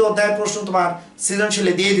কোনো একটি অধ্যায়ের প্রশ্ন তোমার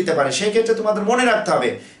সৃজনশীলে দিয়ে দিতে পারে। সেই ক্ষেত্রে তোমাদের মনে রাখতে হবে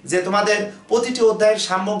যে তোমাদের প্রতিটি অধ্যায়ের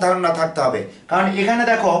সাম্যক ধারণা থাকতে হবে, কারণ এখানে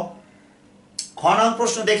দেখো খ নং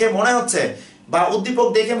প্রশ্ন দেখে মনে হচ্ছে বা উদ্দীপক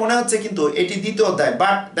দেখে মনে হচ্ছে কিন্তু এটি দ্বিতীয় অধ্যায়,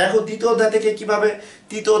 বাট দেখো দ্বিতীয় অধ্যায় থেকে কিভাবে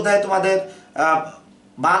তৃতীয় অধ্যায় তোমাদের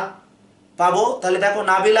মান পাবো। তাহলে দেখো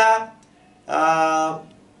নাবিলা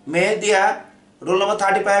মেহেদিয়া, রোল নম্বর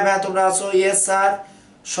 35, হ্যাঁ তোমরা আছো? ইয়েস স্যার,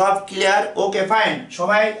 সব ক্লিয়ার। ওকে ফাইন,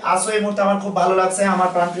 সবাই আসো এই মুহূর্তে, আমার খুব ভালো লাগছে। আমার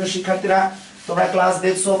প্রাণপ্রিয় শিক্ষার্থীরা তোমরা ক্লাস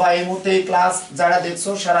দেখছো বা এই মুহূর্তে ক্লাস যারা দেখছো,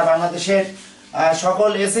 সারা বাংলাদেশের সকল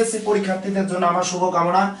এসএসসি পরীক্ষার্থীদের জন্য আমার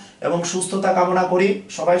শুভকামনা এবং সুস্থতা কামনা করি।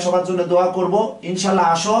 সবাই সবার জন্য দোয়া করব ইনশাল্লাহ।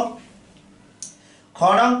 আসো, খ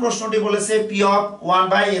নং প্রশ্নটি বলেছে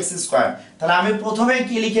p(1/x²). তাহলে আমি প্রথমে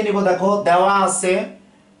কি লিখে নিব দেখো, দেওয়া আছে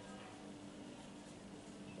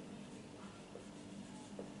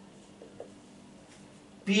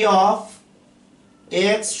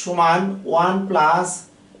p(x) = 1 +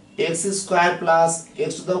 x² +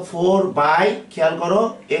 x⁴ খেয়াল করো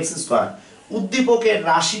x²। উদ্দীপকের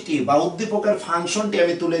রাশিটি বা উদ্দীপকের ফাংশনটি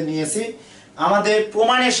আমি তুলে নিয়েছি আমাদের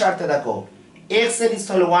প্রমাণের স্বার্থে। দেখো x এর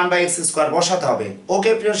স্থলে 1/x² বসাতে হবে।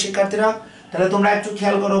 ওকে প্রিয় শিক্ষার্থীরা, তাহলে তোমরা একটু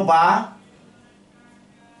খেয়াল করো, বা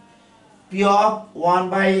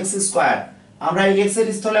p(1/x²), আমরা x এর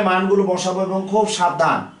স্থলে মানগুলো বসাবো এবং খুব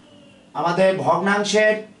সাবধান, আমাদের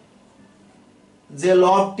ভগ্নাংশের যে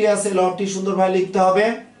লবটি আছে লবটি সুন্দরভাবে লিখতে হবে।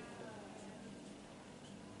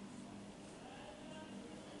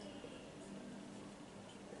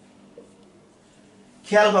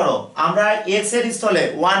 খেয়াল করো, আমরা x এর স্থলে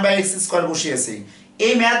 1/x² বসিয়েছি।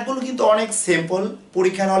 এই ম্যাথগুলো কিন্তু অনেক সিম্পল,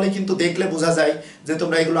 পরীক্ষার হলে কিন্তু দেখলে বোঝা যায় যে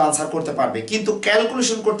তোমরা এগুলো আনসার করতে পারবে, কিন্তু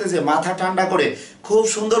ক্যালকুলেশন করতে যে মাথা ঠান্ডা করে খুব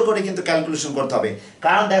সুন্দর করে কিন্তু ক্যালকুলেশন করতে হবে।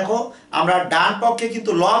 কারণ দেখো আমরা ডান পক্ষে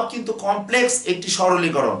কিন্তু লব কিন্তু কমপ্লেক্স একটি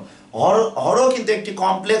সরলীকরণ, হর কিন্তু একটি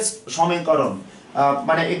কমপ্লেক্স সমীকরণ,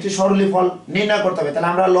 মানে একটি সরলীফল নির্ণয় করতে হবে। তাহলে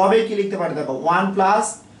আমরা লবে কি লিখতে পারি দেখো, 1 +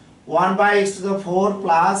 1/x⁴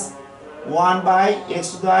 +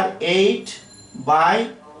 1/x⁸ বাই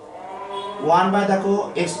 1 দেখো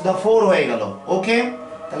x⁴ হয়ে গেল। ওকে,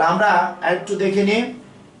 তাহলে আমরা একটু দেখে নিই,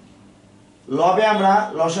 লবে আমরা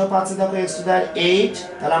লসাগু পাচ্ছি দেখো x⁸,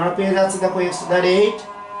 তাহলে আমরা পেয়ে যাচ্ছি দেখো x⁸ +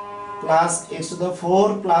 x⁴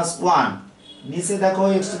 + 1, নিচে দেখো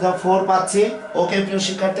x⁴ পাচ্ছি। ওকে প্রিয়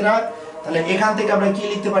শিক্ষার্থীরা, তাহলে এখান থেকে আমরা কি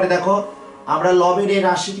লিখতে পারি দেখো, আমরা লবের এই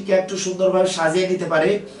রাশিটিকে একটু সুন্দরভাবে সাজিয়ে নিতে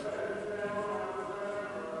পারি।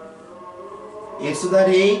 x⁸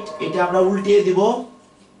 এটা আমরা উল্টিয়ে দিব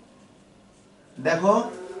দেখো,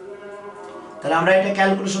 তাহলে আমরা এটা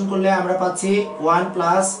ক্যালকুলেশন করলে আমরা পাচ্ছি 1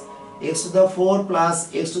 + x⁴ +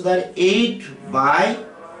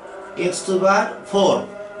 x⁴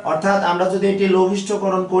 অর্থাৎ আমরা যদি এটি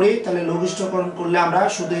লঘিষ্ঠকরণ করি তাহলে লঘিষ্ঠকরণ করলে আমরা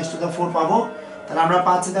শুধু x⁴ পাবো। তাহলে আমরা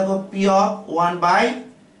পাচ্ছি দেখো p(1/x²).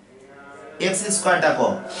 এক্স স্কোয়ার দেখো,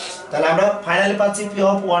 তাহলে আমরা ফাইনালি পাচ্ছি পি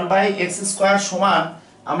অফ 1/x স্কোয়ার সমান,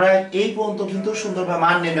 আমরা এই পর্যন্ত কিন্তু সুন্দরভাবে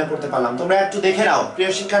মান নির্ণয় করতে পারলাম। তোমরা একটু দেখে নাও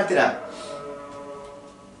প্রিয় শিক্ষার্থীরা।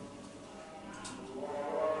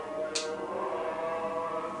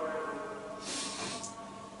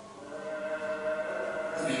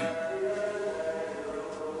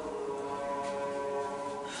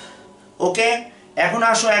 ওকে, এখন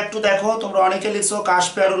আসো একটু দেখো, তোমরা অনেকে লিখছো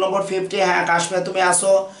কাশপিয়া রোল নম্বর 50। হ্যাঁ কাশপিয়া তুমি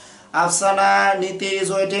আসো, আফসানা নীতি ইজ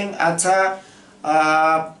ওয়েটিং। আচ্ছা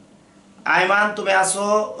আইমান তুমি আসো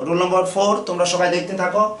রোল নম্বর 4। তোমরা সবাই দেখতে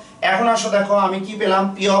থাকো। এখন আসো দেখো আমি কি পেলাম,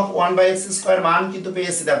 পি অফ 1/x স্কোয়ার মান কিন্তু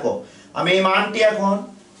পেয়েছি। দেখো আমি এই মানটি এখন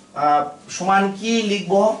সমান কি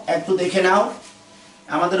লিখবো একটু দেখে নাও।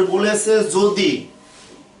 আমাদের বলেছে যদি,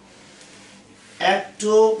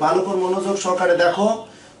 একটু ভালো করে মনোযোগ সহকারে দেখো,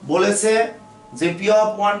 বলেছে যে পি অফ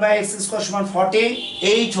 1/x স্কোয়ার সমান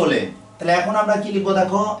 48 হলে, তাহলে এখন আমরা কি লিখবো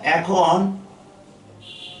দেখো, এখন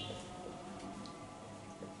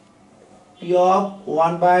পি অফ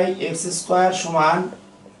 1/x স্কোয়ার সমান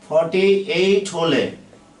 48 হলে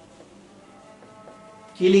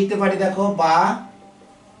কি লিখতে পারি দেখো, বা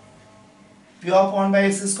পি অফ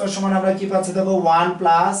 1/x স্কোয়ার সমান আমরা কি পাচ্ছি দেখো, 1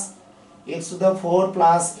 plus x to the 4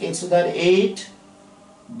 plus x to the 8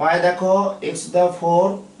 by দেখো x টু দা 4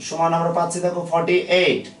 সমান আমরা পাচ্ছি দেখো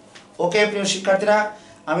 48। ওকে প্রিয় শিক্ষার্থীরা,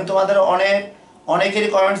 আমি তোমাদের অনেকেরই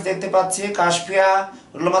কমেন্টস দেখতে পাচ্ছি। কাশফিয়া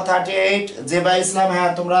রোল নম্বর 38, জেবা ইসলাম,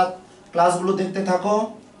 হ্যাঁ তোমরা ক্লাসগুলো দেখতে থাকো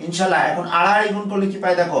ইনশাআল্লাহ। এখন আড়াআড়ি গুণ করলে কি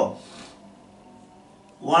পাই দেখো,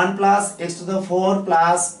 1 plus x to the 4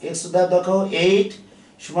 plus x to the দেখো 8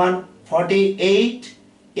 সমান 48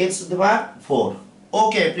 x টু দা 4।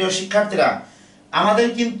 ওকে প্রিয় শিক্ষার্থীরা, আমাদের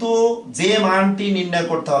কিন্তু যে মানটি নির্ণয়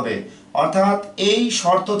করতে হবে, অর্থাৎ এই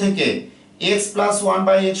শর্ত থেকে x প্লাস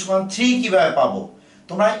 1/x সমান 3 কিভাবে পাবো।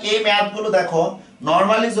 তোমরা এই ম্যাথগুলো দেখো,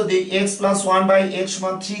 নরমালি যদি x প্লাস 1/x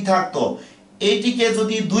সমান 3 থাকতো, এইটিকে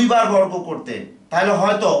যদি দুইবার বর্গ করতে তাহলে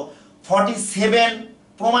হয়তো 47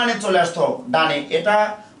 প্রমাণে চলে আসতো ডানে। এটা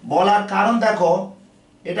বলার কারণ দেখো,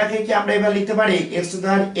 এটাকে কি আমরা এবার লিখতে পারি x to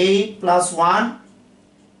the 8 plus 1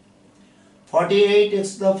 48 x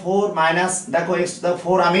to the 4 minus দেখো x টু দা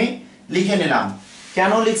 4 আমি লিখে নিলাম।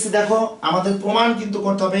 কেন লিখছি দেখো, আমাদের প্রমাণ কিন্তু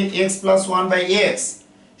করতে হবে x প্লাস 1/x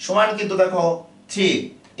সমান কিন্তু দেখো 3।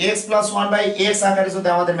 x প্লাস 1/x আকারে যদি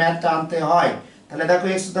আমাদের ম্যাথটা আনতে হয়, তাহলে দেখো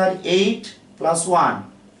x টু দা 8 প্লাস 1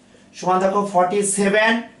 সমান দেখো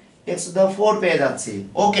 47 x টু দা 4 পেয়ে যাচ্ছি।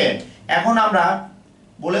 ওকে, এখন আমরা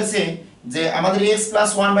বলেছি যে আমাদের x প্লাস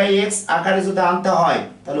 1/x আকারে যদি আনতে হয়,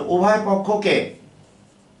 তাহলে উভয় পক্ষকে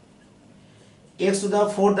x টু দা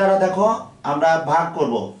 4 দ্বারা দেখো আমরা ভাগ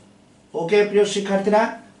করব। ওকে প্রিয় শিক্ষার্থীরা,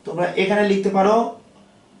 তোমরা এখানে লিখতে পারো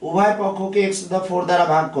উভয় পক্ষকে x টু দা 4 দ্বারা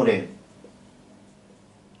ভাগ করে,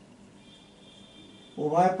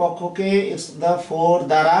 উভয় পক্ষকে x টু দা 4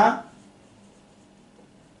 দ্বারা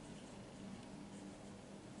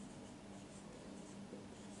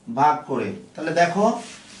ভাগ করে, তাহলে দেখো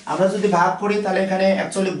আমরা যদি ভাগ করি তাহলে এখানে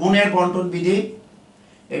অ্যাকচুয়ালি গুণের বন্টন বিধি,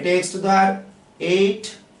 এটা x to the 8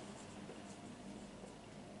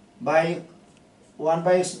 by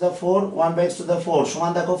 1/x to the 4 1/x to the 4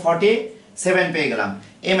 সমান দেখো 47 পেয়ে গেলাম।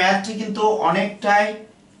 এই ম্যাথটি কিন্তু অনেকটাই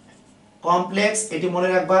কমপ্লেক্স, এটি মনে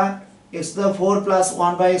রাখবা। x to the 4 plus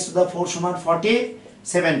 1/x to the 4 সমান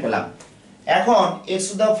 47 পেলাম। এখন x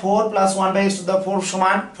to the 4 plus 1/x to the 4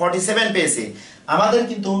 সমান 47 পেয়েছি। আমাদের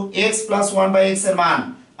কিন্তু x প্লাস 1/x এর মান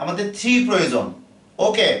আমাদের 3 প্রয়োজন।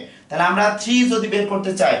 ওকে, তাহলে আমরা 3 যদি বের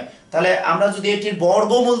করতে চাই, তাহলে আমরা যদি এটির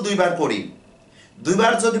বর্গমূল দুইবার করি,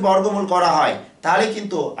 দুইবার যদি বর্গমূল করা হয়, তাহলে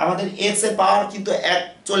কিন্তু আমাদের x এর পাওয়ার কিন্তু 1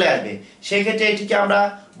 চলে আসবে। সেই ক্ষেত্রে এটিকে আমরা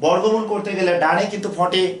বর্গমূল করতে গেলে ডানে কিন্তু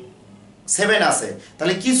 47 আছে,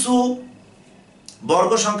 তাহলে কিছু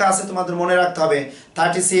বর্গ সংখ্যা আছে তোমাদের মনে রাখতে হবে,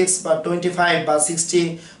 36 বা 25 বা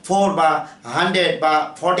 64 বা 100 বা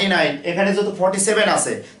 49, এখানে যেহেতু 47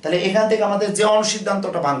 আছে, তাহলে এখান থেকে আমাদের যে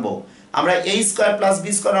অনুসিদ্ধান্তটা ভাঙবো, আমরা a square plus b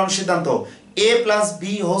square অনুসিদ্ধান্ত a plus b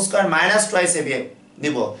whole square minus twice a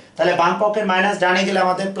নিব, তাহলে বাম পক্ষের মাইনাস ডানে গেলে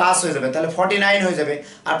আমাদের প্লাস হয়ে যাবে, তাহলে 49 হয়ে যাবে।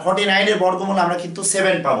 আর 49 এর বর্গমূল আমরা কিন্তু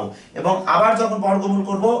 7 পাবো, এবং আবার যখন বর্গমূল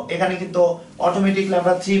করব এখানে কিন্তু অটোমেটিক্যালি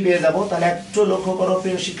আমরা 3 পেয়ে যাব। তাহলে একটু লক্ষ্য করো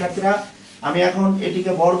প্রিয় শিক্ষার্থীরা, আমি এখন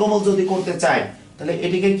এটিকে বর্গমূল যদি করতে চাই, তাহলে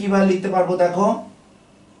এটিকে কিভাবে লিখতে পারবো দেখো,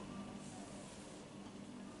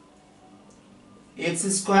 x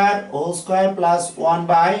square whole square plus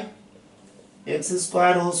 1/x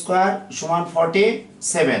square whole square সমান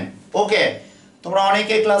 47। ওকে, তোমরা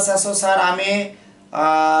অনেকে ক্লাসে আসো। স্যার আমি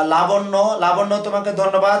লাবণ্য তোমাকে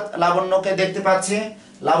ধন্যবাদ, লাবণ্যকে দেখতে পাচ্ছি।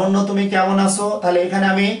 লাবণ্য তুমি কেমন আছো? তাহলে এখানে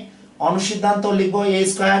আমি অনুসিদ্ধান্ত লিখবো a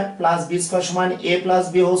square plus b square সমান a plus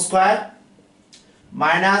b whole square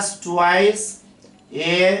minus twice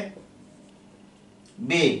A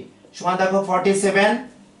B সমান দেখো 47।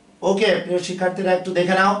 ওকে প্রিয় শিক্ষার্থীরা একটু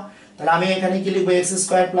দেখে নাও, তাহলে আমি এখানে কি লিখবো x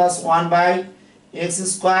square plus 1/x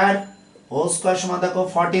square whole square সমান দেখো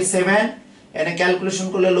 47। এখানে ক্যালকুলেশন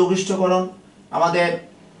করলে লঘিষ্ঠকরণ আমাদের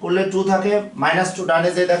করলে 2 থাকে, -2 ডানে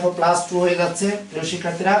যে দেখো +2 হয়ে যাচ্ছে। প্রিয়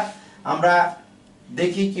শিক্ষার্থীরা আমরা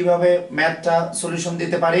দেখি কিভাবে ম্যাথটা সলিউশন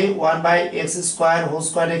দিতে পারি। 1/x স্কোয়ার হোল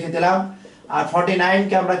স্কোয়ার রেখে দিলাম, আর 49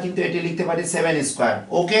 কে আমরা কিন্তু এটি লিখতে পারি 7 স্কোয়ার।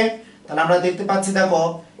 ওকে, তাহলে আমরা দেখতে পাচ্ছি দেখো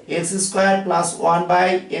x square plus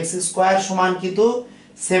 1/x square সমান কিন্তু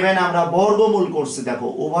 7 আমরা বর্গমূল করছি। দেখো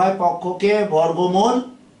উভয় পক্ষকে বর্গমূল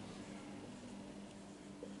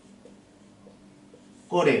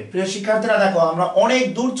করে। প্রিয় শিক্ষার্থীরা দেখো আমরা অনেক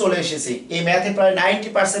দূর চলে এসেছি, এই ম্যাথে প্রায়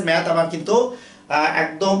 90% ম্যাথ আমার কিন্তু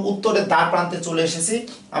একদম উত্তরের দ্বার প্রান্তে চলে এসেছি।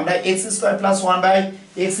 আমরা x square plus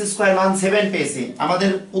 1/x square মান 7 পেয়েছি, আমাদের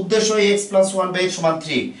উদ্দেশ্য x প্লাস 1/x সমান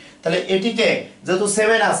 3। তাহলে এটিকে যেহেতু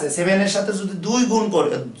 7 আছে, 7 এর সাথে যদি 2 গুণ করে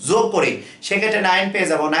যোগ করি সেক্ষেত্রে 9 পেয়ে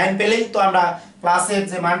যাব। 9 পেলেই তো আমরা প্লাসের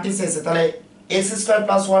যে মানটি চেয়েছে, তাহলে x স্কয়ার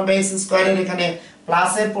প্লাস 1/x স্কয়ারের এখানে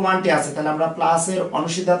প্লাসের প্রমাণটি আছে, তাহলে আমরা প্লাসের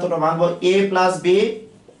অনুসিদ্ধান্তটা ভাঙবো a plus b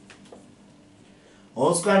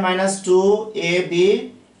whole square minus 2ab।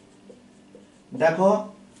 দেখো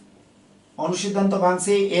অনুসিদ্ধান্ত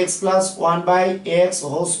ভাঙছি x plus 1/x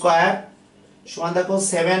whole square সমান দেখো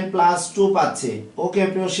 7 প্লাস 2 পাচ্ছি। ওকে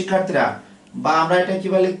প্রিয় শিক্ষার্থীরা, বা আমরা এটা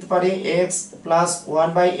কিভাবে লিখতে পারি x প্লাস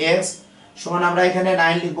 1/x সমান আমরা এখানে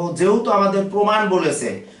 9 লিখব। যেহেতু আমাদের প্রমাণ বলেছে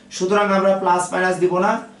সুতরাং আমরা প্লাস মাইনাস দিব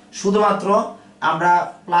না, শুধুমাত্র আমরা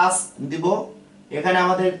প্লাস দিব। এখানে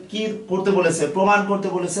আমাদের কি করতে বলেছে, প্রমাণ করতে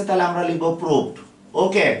বলেছে, তাহলে আমরা লিখব প্রুভড।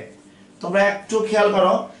 ওকে, তোমরা একটু খেয়াল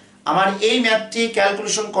করো, আমার এই ম্যাথটি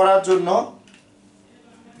ক্যালকুলেশন করার জন্য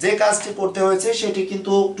যে কাজটি করতে হয়েছে সেটি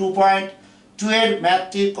কিন্তু 2.2 এর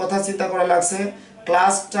ম্যাথটির কথা চিন্তা করা লাগছে।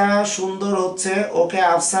 ক্লাসটা সুন্দর হচ্ছে। ওকে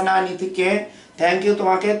আফসানা নীতিকে থ্যাংক ইউ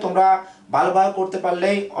তোমাকে, তোমরা ভালোভাবে করতে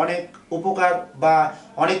পারলেই অনেক উপকার বা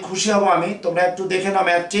অনেক খুশি হব আমি। তোমরা একটু দেখে নাও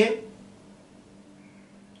ম্যাথটি।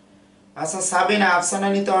 আচ্ছা সাবিনা, আফসানা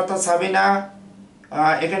নীতি অর্থাৎ সাবিনা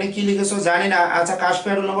এখানে কি লিখেছো জানি না। আচ্ছা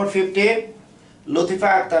কাশফিয়া রোল নম্বর 50, লতিফা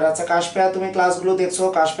আক্তার। আচ্ছা কাশফিয়া তুমি ক্লাসগুলো দেখছো,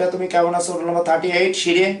 কাশফিয়া তুমি কেমন আছো? রোল নম্বর 38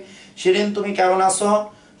 শিরিন, শিরিন তুমি কেমন আছো?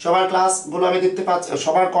 সবার ক্লাসগুলো আমি দেখতে পাচ্ছি,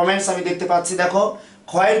 সবার কমেন্টস আমি দেখতে পাচ্ছি। দেখো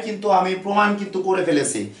ক্ষয়ের কিন্তু আমি প্রমাণ কিন্তু করে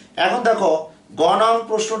ফেলেছি। এখন দেখো গ নং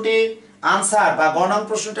প্রশ্নটির আনসার বা গ নং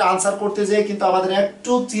প্রশ্নটির আনসার করতে যেয়ে কিন্তু আমাদের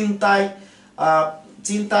একটু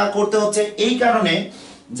চিন্তা করতে হচ্ছে, এই কারণে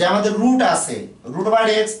যে আমাদের রুট আছে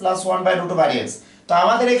 √x প্লাস 1/√x। তো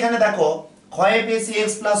আমাদের এখানে দেখো ক্ষয়ে পেয়েছি x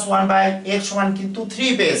প্লাস 1/x সমান কিন্তু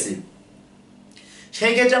 3 পেয়েছি।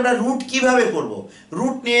 সেই ক্ষেত্রে আমরা রুট কিভাবে করব?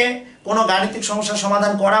 রুট নিয়ে কোনো গাণিতিক সমস্যার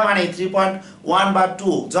সমাধান করা মানে 3.1 বা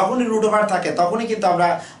 2 যখনই রুট ওভার থাকে তখনই কিন্তু আমরা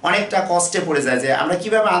অনেকটা কষ্টে পড়ে যাই যে আমরা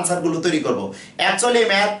কিভাবে আনসারগুলো তৈরি করব। অ্যাকচুয়ালি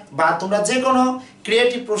ম্যাথ বা তোমরা যে কোনো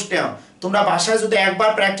ক্রিয়েটিভ প্রশ্নে তোমরা বাসায় যদি একবার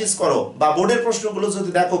প্র্যাকটিস করো বা বোর্ডের প্রশ্নগুলো যদি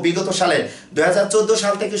দেখো বিগত সালে 2014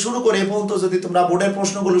 সাল থেকে শুরু করে এ পর্যন্ত যদি তোমরা বোর্ডের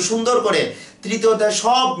প্রশ্নগুলো সুন্দর করে তৃতীয় অধ্যায়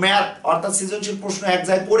সব ম্যাথ অর্থাৎ সৃজনশীল প্রশ্ন এক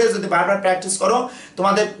জায়গায় করে যদি বারবার প্র্যাকটিস করো,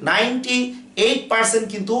 তোমাদের 98%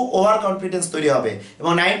 কিন্তু ওভার কনফিডেন্স তৈরি হবে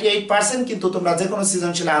এবং 98% কিন্তু তোমরা যে কোনো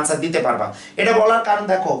সৃজনশীল আনসার দিতে পারবা। এটা বলার কারণ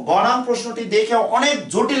দেখো গ নং প্রশ্নটি দেখে অনেক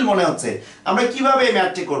জটিল মনে হচ্ছে, আমরা কিভাবে এই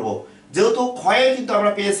ম্যাথটি করব? যেহেতু ক্ষয়ে কিন্তু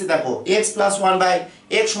আমরা পেয়েছি দেখো x প্লাস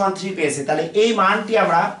 1/x সমান 3 পেয়েছি, তাহলে এই মানটি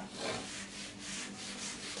আমরা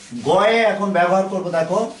গয়ে এখন ব্যবহার করব।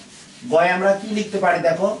 দেখো গয়ে আমরা কি লিখতে পারি,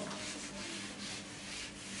 দেখো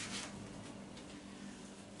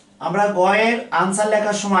আমরা গয়ের আনসার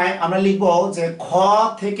লেখার সময় আমরা লিখব যে খ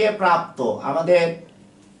থেকে প্রাপ্ত, আমাদের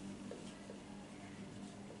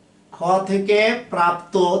খ থেকে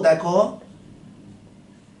প্রাপ্ত দেখো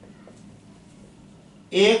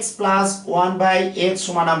x প্লাস 1/x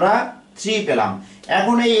সমান আমরা 3 পেলাম।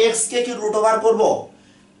 এখন এই x কে কি রুট ওভার করব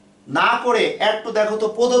না করে একটু দেখো তো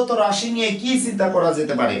প্রদত্ত রাশি নিয়ে কি চিন্তা করা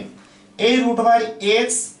যেতে পারে। এই রুট ওভার x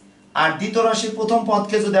আর দ্বিতীয় রাশির প্রথম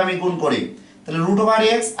পদকে যদি আমি গুণ করি তাহলে রুট ওভার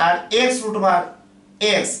x আর x রুট ওভার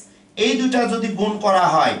x এই দুইটা যদি গুণ করা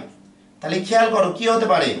হয় তাহলে খেয়াল করো কি হতে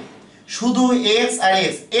পারে, শুধু x আর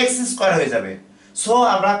x স্কয়ার হয়ে যাবে। সো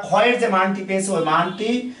আমরা ক্ষয়ের যে মানটি পেয়েছি ওই মানটি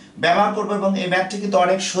ব্যবহার করব এবং এই ম্যাথটি কিন্তু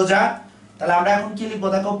অনেক সোজা। তাহলে আমরা এখন কি লিখব,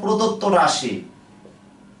 দেখো প্রদত্ত রাশি,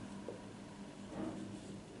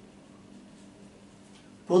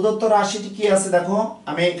 প্রদত্ত রাশিটি কি আছে দেখো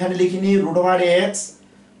আমি এখানে লিখিনি √x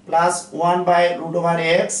প্লাস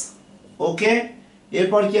 1/√x। ওকে,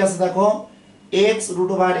 এরপর কি আছে দেখো x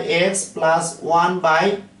 √x plus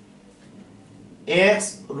 1/x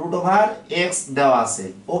 √x দেওয়া আছে।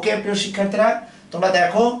 ওকে প্রিয় শিক্ষার্থীরা তোমরা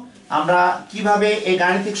দেখো আমরা কিভাবে এই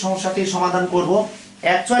গাণিতিক সমস্যাটির সমাধান করব।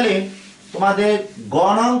 অ্যাকচুয়ালি তোমাদের গ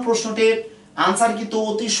নং প্রশ্নটির আনসার কিন্তু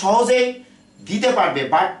অতি সহজেই দিতে পারবে,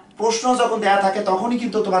 বাট প্রশ্ন যখন দেয়া থাকে তখনই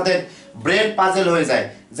কিন্তু তোমাদের ব্রেন পাজেল হয়ে যায়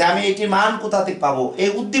যে আমি এটির মান কোথা থেকে পাবো। এই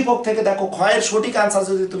উদ্দীপক থেকে দেখো ক্ষয়ের সঠিক আনসার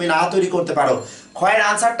যদি তুমি না তৈরি করতে পারো, ক্ষয়ের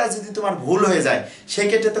আনসারটা যদি তোমার ভুল হয়ে যায়,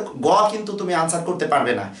 সেক্ষেত্রে তো গ কিন্তু তুমি আনসার করতে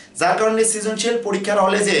পারবে না। যার কারণে সৃজনশীল পরীক্ষার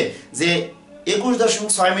হলে যে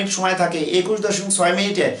 21.6 মিনিট সময় থাকে, 21.6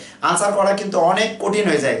 মিনিটে আনসার করা কিন্তু অনেক কঠিন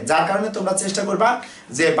হয়ে যায়। যার কারণে তোমরা চেষ্টা করবা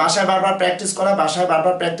যে বাসায় বারবার প্র্যাকটিস করা, বাসায়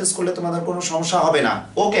বারবার প্র্যাকটিস করলে তোমাদের কোনো সমস্যা হবে না।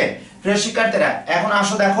 ওকে প্রিয় শিক্ষার্থীরা, এখন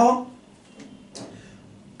আসো দেখো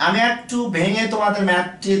আমি একটু ভেঙে তোমাদের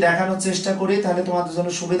ম্যাথটি দেখানোর চেষ্টা করি, তাহলে তোমাদের জন্য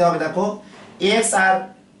সুবিধা হবে। দেখো x আর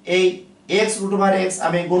এই x রুট ওভার x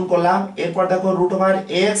আমি গুণ করলাম, এরপর দেখো রুট ওভার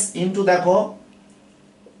x ইনটু দেখো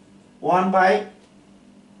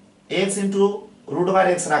 1/x into root over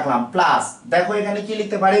x রাখলাম, প্লাস দেখো এখানে কি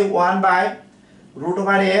লিখতে পারি 1/রুট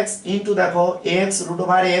ওভার x ইনটু দেখো x রুট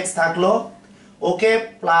ওভার x থাকলো। ওকে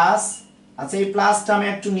প্লাস, আচ্ছা এই প্লাসটা আমি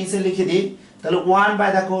একটু নিচে লিখে দিই, তাহলে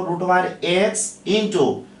 1/, দেখো রুট ওভার x ইনটু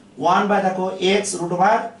 1/, দেখো x রুট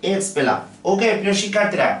ওভার x পেলাম। ওকে প্রিয়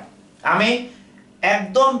শিক্ষার্থীরা, আমি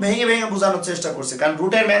একদম ভেঙে ভেঙে বোঝানোর চেষ্টা করছি, কারণ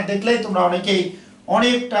রুটের ম্যাথ দেখলেই তোমরা অনেকেই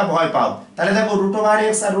অনেকটা ভয় পাও। তাহলে দেখো রুট ওভার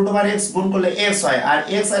x আর রুট ওভার x গুণ করলে x হয়, আর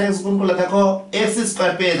x আর x গুণ করলে দেখো x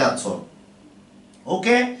স্কয়ার পেয়ে যাচ্ছ।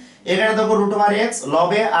 ওকে এখানে দেখো রুট ওভার x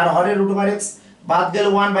লবে আর হরে রুট ওভার x বাদ গেলে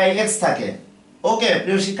 1/x থাকে। ওকে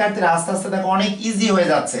প্রিয় শিক্ষার্থীরা, আস্তে আস্তে দেখো অনেক ইজি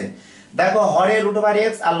হয়ে যাচ্ছে। দেখো হরে রুট ওভার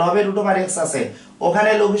x আর লবে রুট ওভার x আছে, ওখানে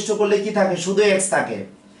লঘিষ্ঠ করলে কি থাকে, শুধু x থাকে।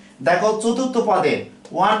 দেখো চতুর্থ পদে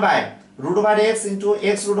 1/রুট over x into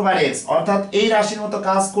x root over x, অর্থাৎ এই রাশির মতো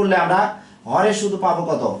কাজ করলে আমরা হরে শুধু পাবো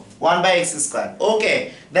কত 1/x স্কয়ার। ওকে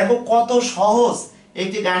দেখো কত সহজ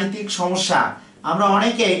একটি গাণিতিক সমস্যা, আমরা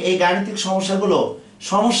অনেকে এই গাণিতিক সমস্যাগুলো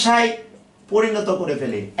সমস্যায় পরিণত করে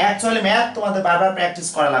ফেলি। অ্যাকচুয়ালি ম্যাথ তোমাদের বারবার প্র্যাকটিস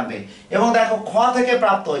করা লাগবে। এবং দেখো খ থেকে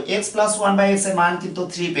প্রাপ্ত x + 1/x এর মান কিন্তু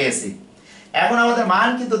 3 পেয়েছি। এখন আমাদের মান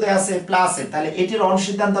কিন্তু দেয়া আছে প্লাসের, তাহলে এটির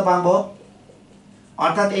অনুসিদ্ধান্ত পাবো,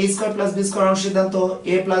 অর্থাৎ a² + b² অনুসিদ্ধান্ত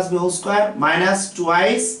a + b² - 2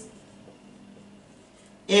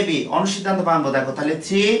 ab অনুসিদ্ধান্ত পাবো। দেখো তাহলে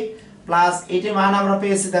 3 প্লাস এটির মান আমরা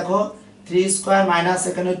পেয়েছি দেখো 3² মাইনাস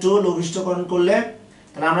এখানে 2 লঘিষ্ঠকরণ করলে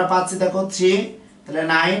তাহলে আমরা পাচ্ছি দেখো 3, তাহলে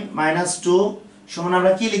 9 - 2 সমান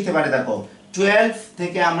আমরা কি লিখতে পারি দেখো 12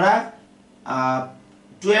 থেকে আমরা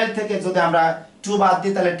 12 থেকে যদি আমরা 2 বাদ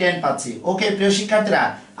দিই তাহলে 10 পাচ্ছি। ওকে প্রিয় শিক্ষার্থীরা,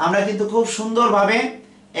 আমরা কিন্তু খুব সুন্দরভাবে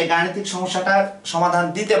এই গাণিতিক সমস্যাটার সমাধান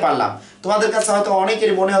দিতে পারলাম। তোমাদের কাছে হয়তো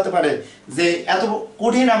অনেকেরই মনে হতে পারে যে এত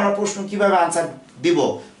কঠিন আমরা প্রশ্ন কিভাবে আনসার দিব।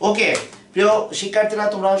 ওকে প্রিয় শিক্ষার্থীরা,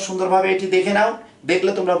 তোমরা সুন্দরভাবে এটি দেখে নাও,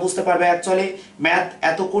 দেখলে তোমরা বুঝতে পারবে অ্যাকচুয়ালি ম্যাথ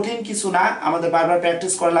এত কঠিন কিছু না, আমাদের বারবার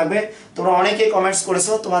প্র্যাকটিস করা লাগবে। তোমরা অনেকেই কমেন্টস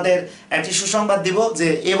করেছো, তোমাদের একটি সুসংবাদ দিব যে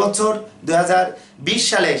এবছর 2020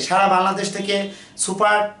 সালে সারা বাংলাদেশ থেকে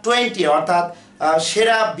সুপার 20 অর্থাৎ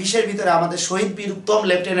সেরা 20-এর ভিতরে আমাদের শহীদ বীর উত্তম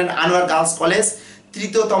লেফটেন্যান্ট আনোয়ার গার্লস কলেজ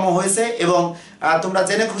তৃতীয়তম হয়েছে। এবং তোমরা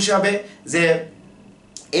জেনে খুশি হবে যে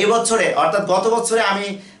এই বছরে অর্থাৎ গত বছরে আমি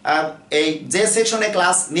এই যে সেকশনে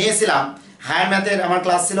ক্লাস নিয়েছিলাম, হায়ার ম্যাথের আমার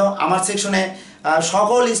ক্লাস ছিল, আমার সেকশনে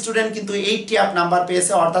সকল স্টুডেন্ট কিন্তু 80 আপ নাম্বার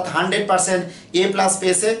পেয়েছে, অর্থাৎ 100% A+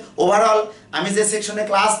 পেয়েছে। ওভারঅল আমি যে সেকশনে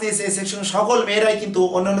ক্লাস নিয়েছি এই সেকশনে সকল মেয়েরাই কিন্তু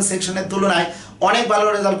অন্যান্য সেকশনের তুলনায় অনেক ভালো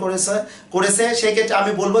রেজাল্ট করেছে। সেক্ষেত্রে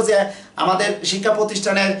আমি বলবো যে আমাদের শিক্ষা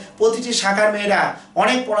প্রতিষ্ঠানের প্রতিটি শাখার মেয়েরা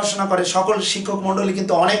অনেক পড়াশোনা করে, সকল শিক্ষক মণ্ডলী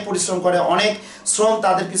কিন্তু অনেক পরিশ্রম করে, অনেক শ্রম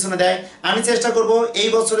তাদের পিছনে দেয়। আমি চেষ্টা করব এই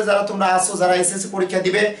বছরে যারা তোমরা আসো, যারা SSC পরীক্ষা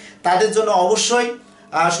দিবে, তাদের জন্য অবশ্যই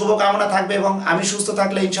শুভকামনা থাকবে। এবং আমি সুস্থ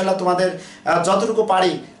থাকলে ইনশাল্লাহ তোমাদের যতটুকু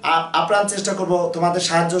পারি আপ্রাণ চেষ্টা করব তোমাদের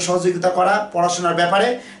সাহায্য সহযোগিতা করা পড়াশোনার ব্যাপারে।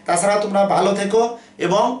 তাছাড়া তোমরা ভালো থেকো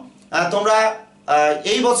এবং তোমরা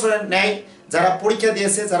এই বছরের ন্যায় যারা পরীক্ষা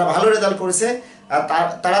দিয়েছে, যারা ভালো রেজাল্ট করেছে,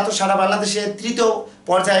 তারা তো সারা বাংলাদেশে তৃতীয়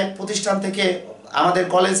পর্যায়ে প্রতিষ্ঠান থেকে আমাদের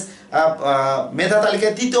কলেজ মেধা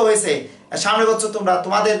তালিকায় তৃতীয় হয়েছে। সামনের বছর তোমরা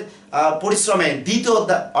তোমাদের পরিশ্রমে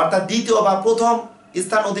দ্বিতীয় বা প্রথম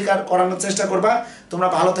স্থান অধিকার করানোর চেষ্টা করবা। তোমরা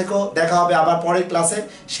ভালো থেকো, দেখা হবে আবার পরের ক্লাসে।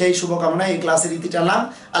 সেই শুভকামনায় এই ক্লাসের ইতি টানলাম।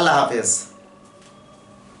 আল্লাহ হাফেজ।